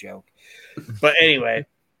fucking joke." But anyway,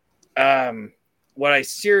 what I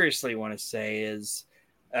seriously want to say is,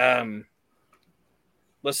 listen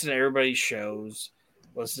to everybody's shows.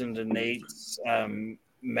 Listen to Nate's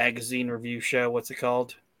magazine review show. What's it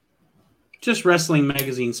called? Just Wrestling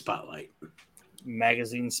Magazine Spotlight.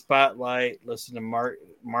 Magazine Spotlight. Listen to Mark.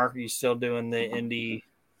 Mark, are you still doing the indie?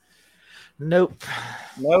 Nope.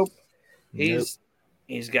 He's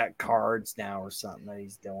got cards now or something that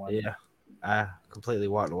he's doing. Yeah. I completely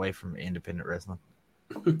walked away from independent wrestling.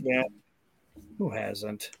 Yeah. Who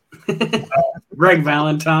hasn't? Greg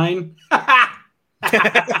Valentine.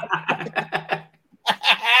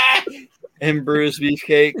 And Bruce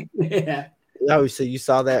Beefcake. Yeah. Oh, so you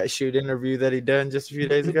saw that shoot interview that he done just a few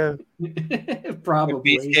days ago?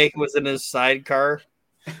 Probably. Beefcake was in his sidecar.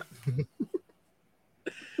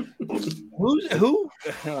 Who?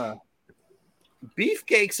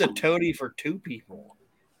 Beefcake's a toady for two people.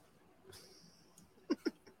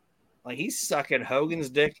 Like he's sucking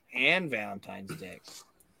Hogan's dick and Valentine's dick.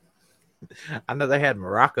 I know they had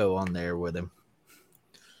Morocco on there with him.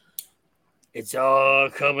 It's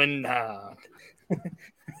all coming out.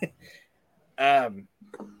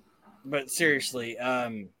 But seriously,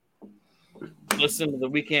 listen to the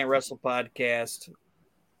We Can't Wrestle podcast,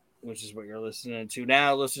 which is what you're listening to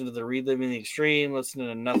now. Listen to the Reliving the Extreme. Listen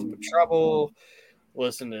to Nothing But Trouble.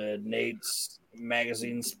 Listen to Nate's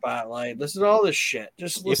magazine Spotlight. Listen to all this shit.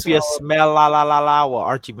 Just listen. If you smell la la la la, well,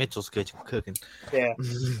 Archie Mitchell's cooking. Yeah,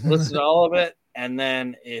 listen to all of it, and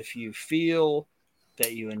then if you feel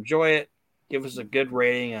that you enjoy it, give us a good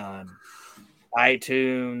rating on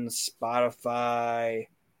iTunes, Spotify,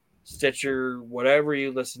 Stitcher, whatever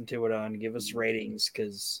you listen to it on. Give us ratings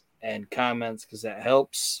and comments because that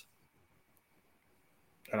helps.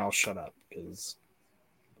 And I'll shut up because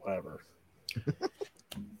whatever.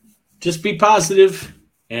 Just be positive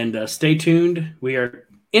and stay tuned. We are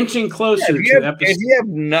inching closer to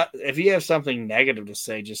episode. If you have something negative to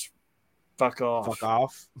say, just fuck off. Fuck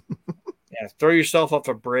off. Yeah, throw yourself off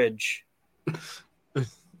a bridge.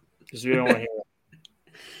 Because we don't want to hear it.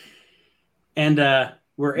 And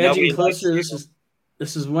we're edging closer.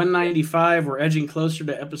 This is 195. We're edging closer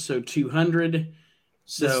to episode 200.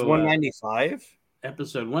 So this is 195?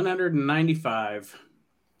 Episode 195.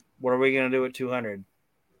 What are we going to do at 200?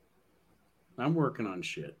 I'm working on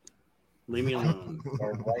shit. Leave me alone.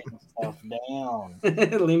 Start writing stuff down.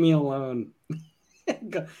 Leave me alone.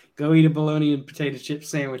 Go eat a bologna and potato chip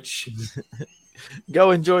sandwich.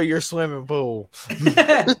 Go enjoy your swimming pool.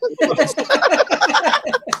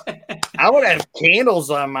 I would have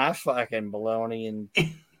candles on my fucking bologna and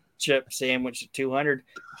chip sandwich at 200.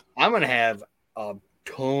 I'm going to have a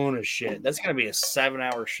ton of shit. That's going to be a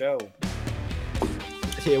 7-hour show.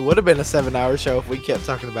 It would have been a 7-hour show if we kept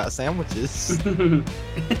talking about sandwiches.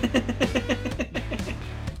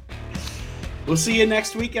 We'll see you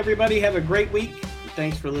next week, everybody. Have a great week.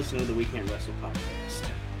 Thanks for listening to the We Can't Wrestle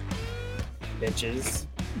podcast. Bitches.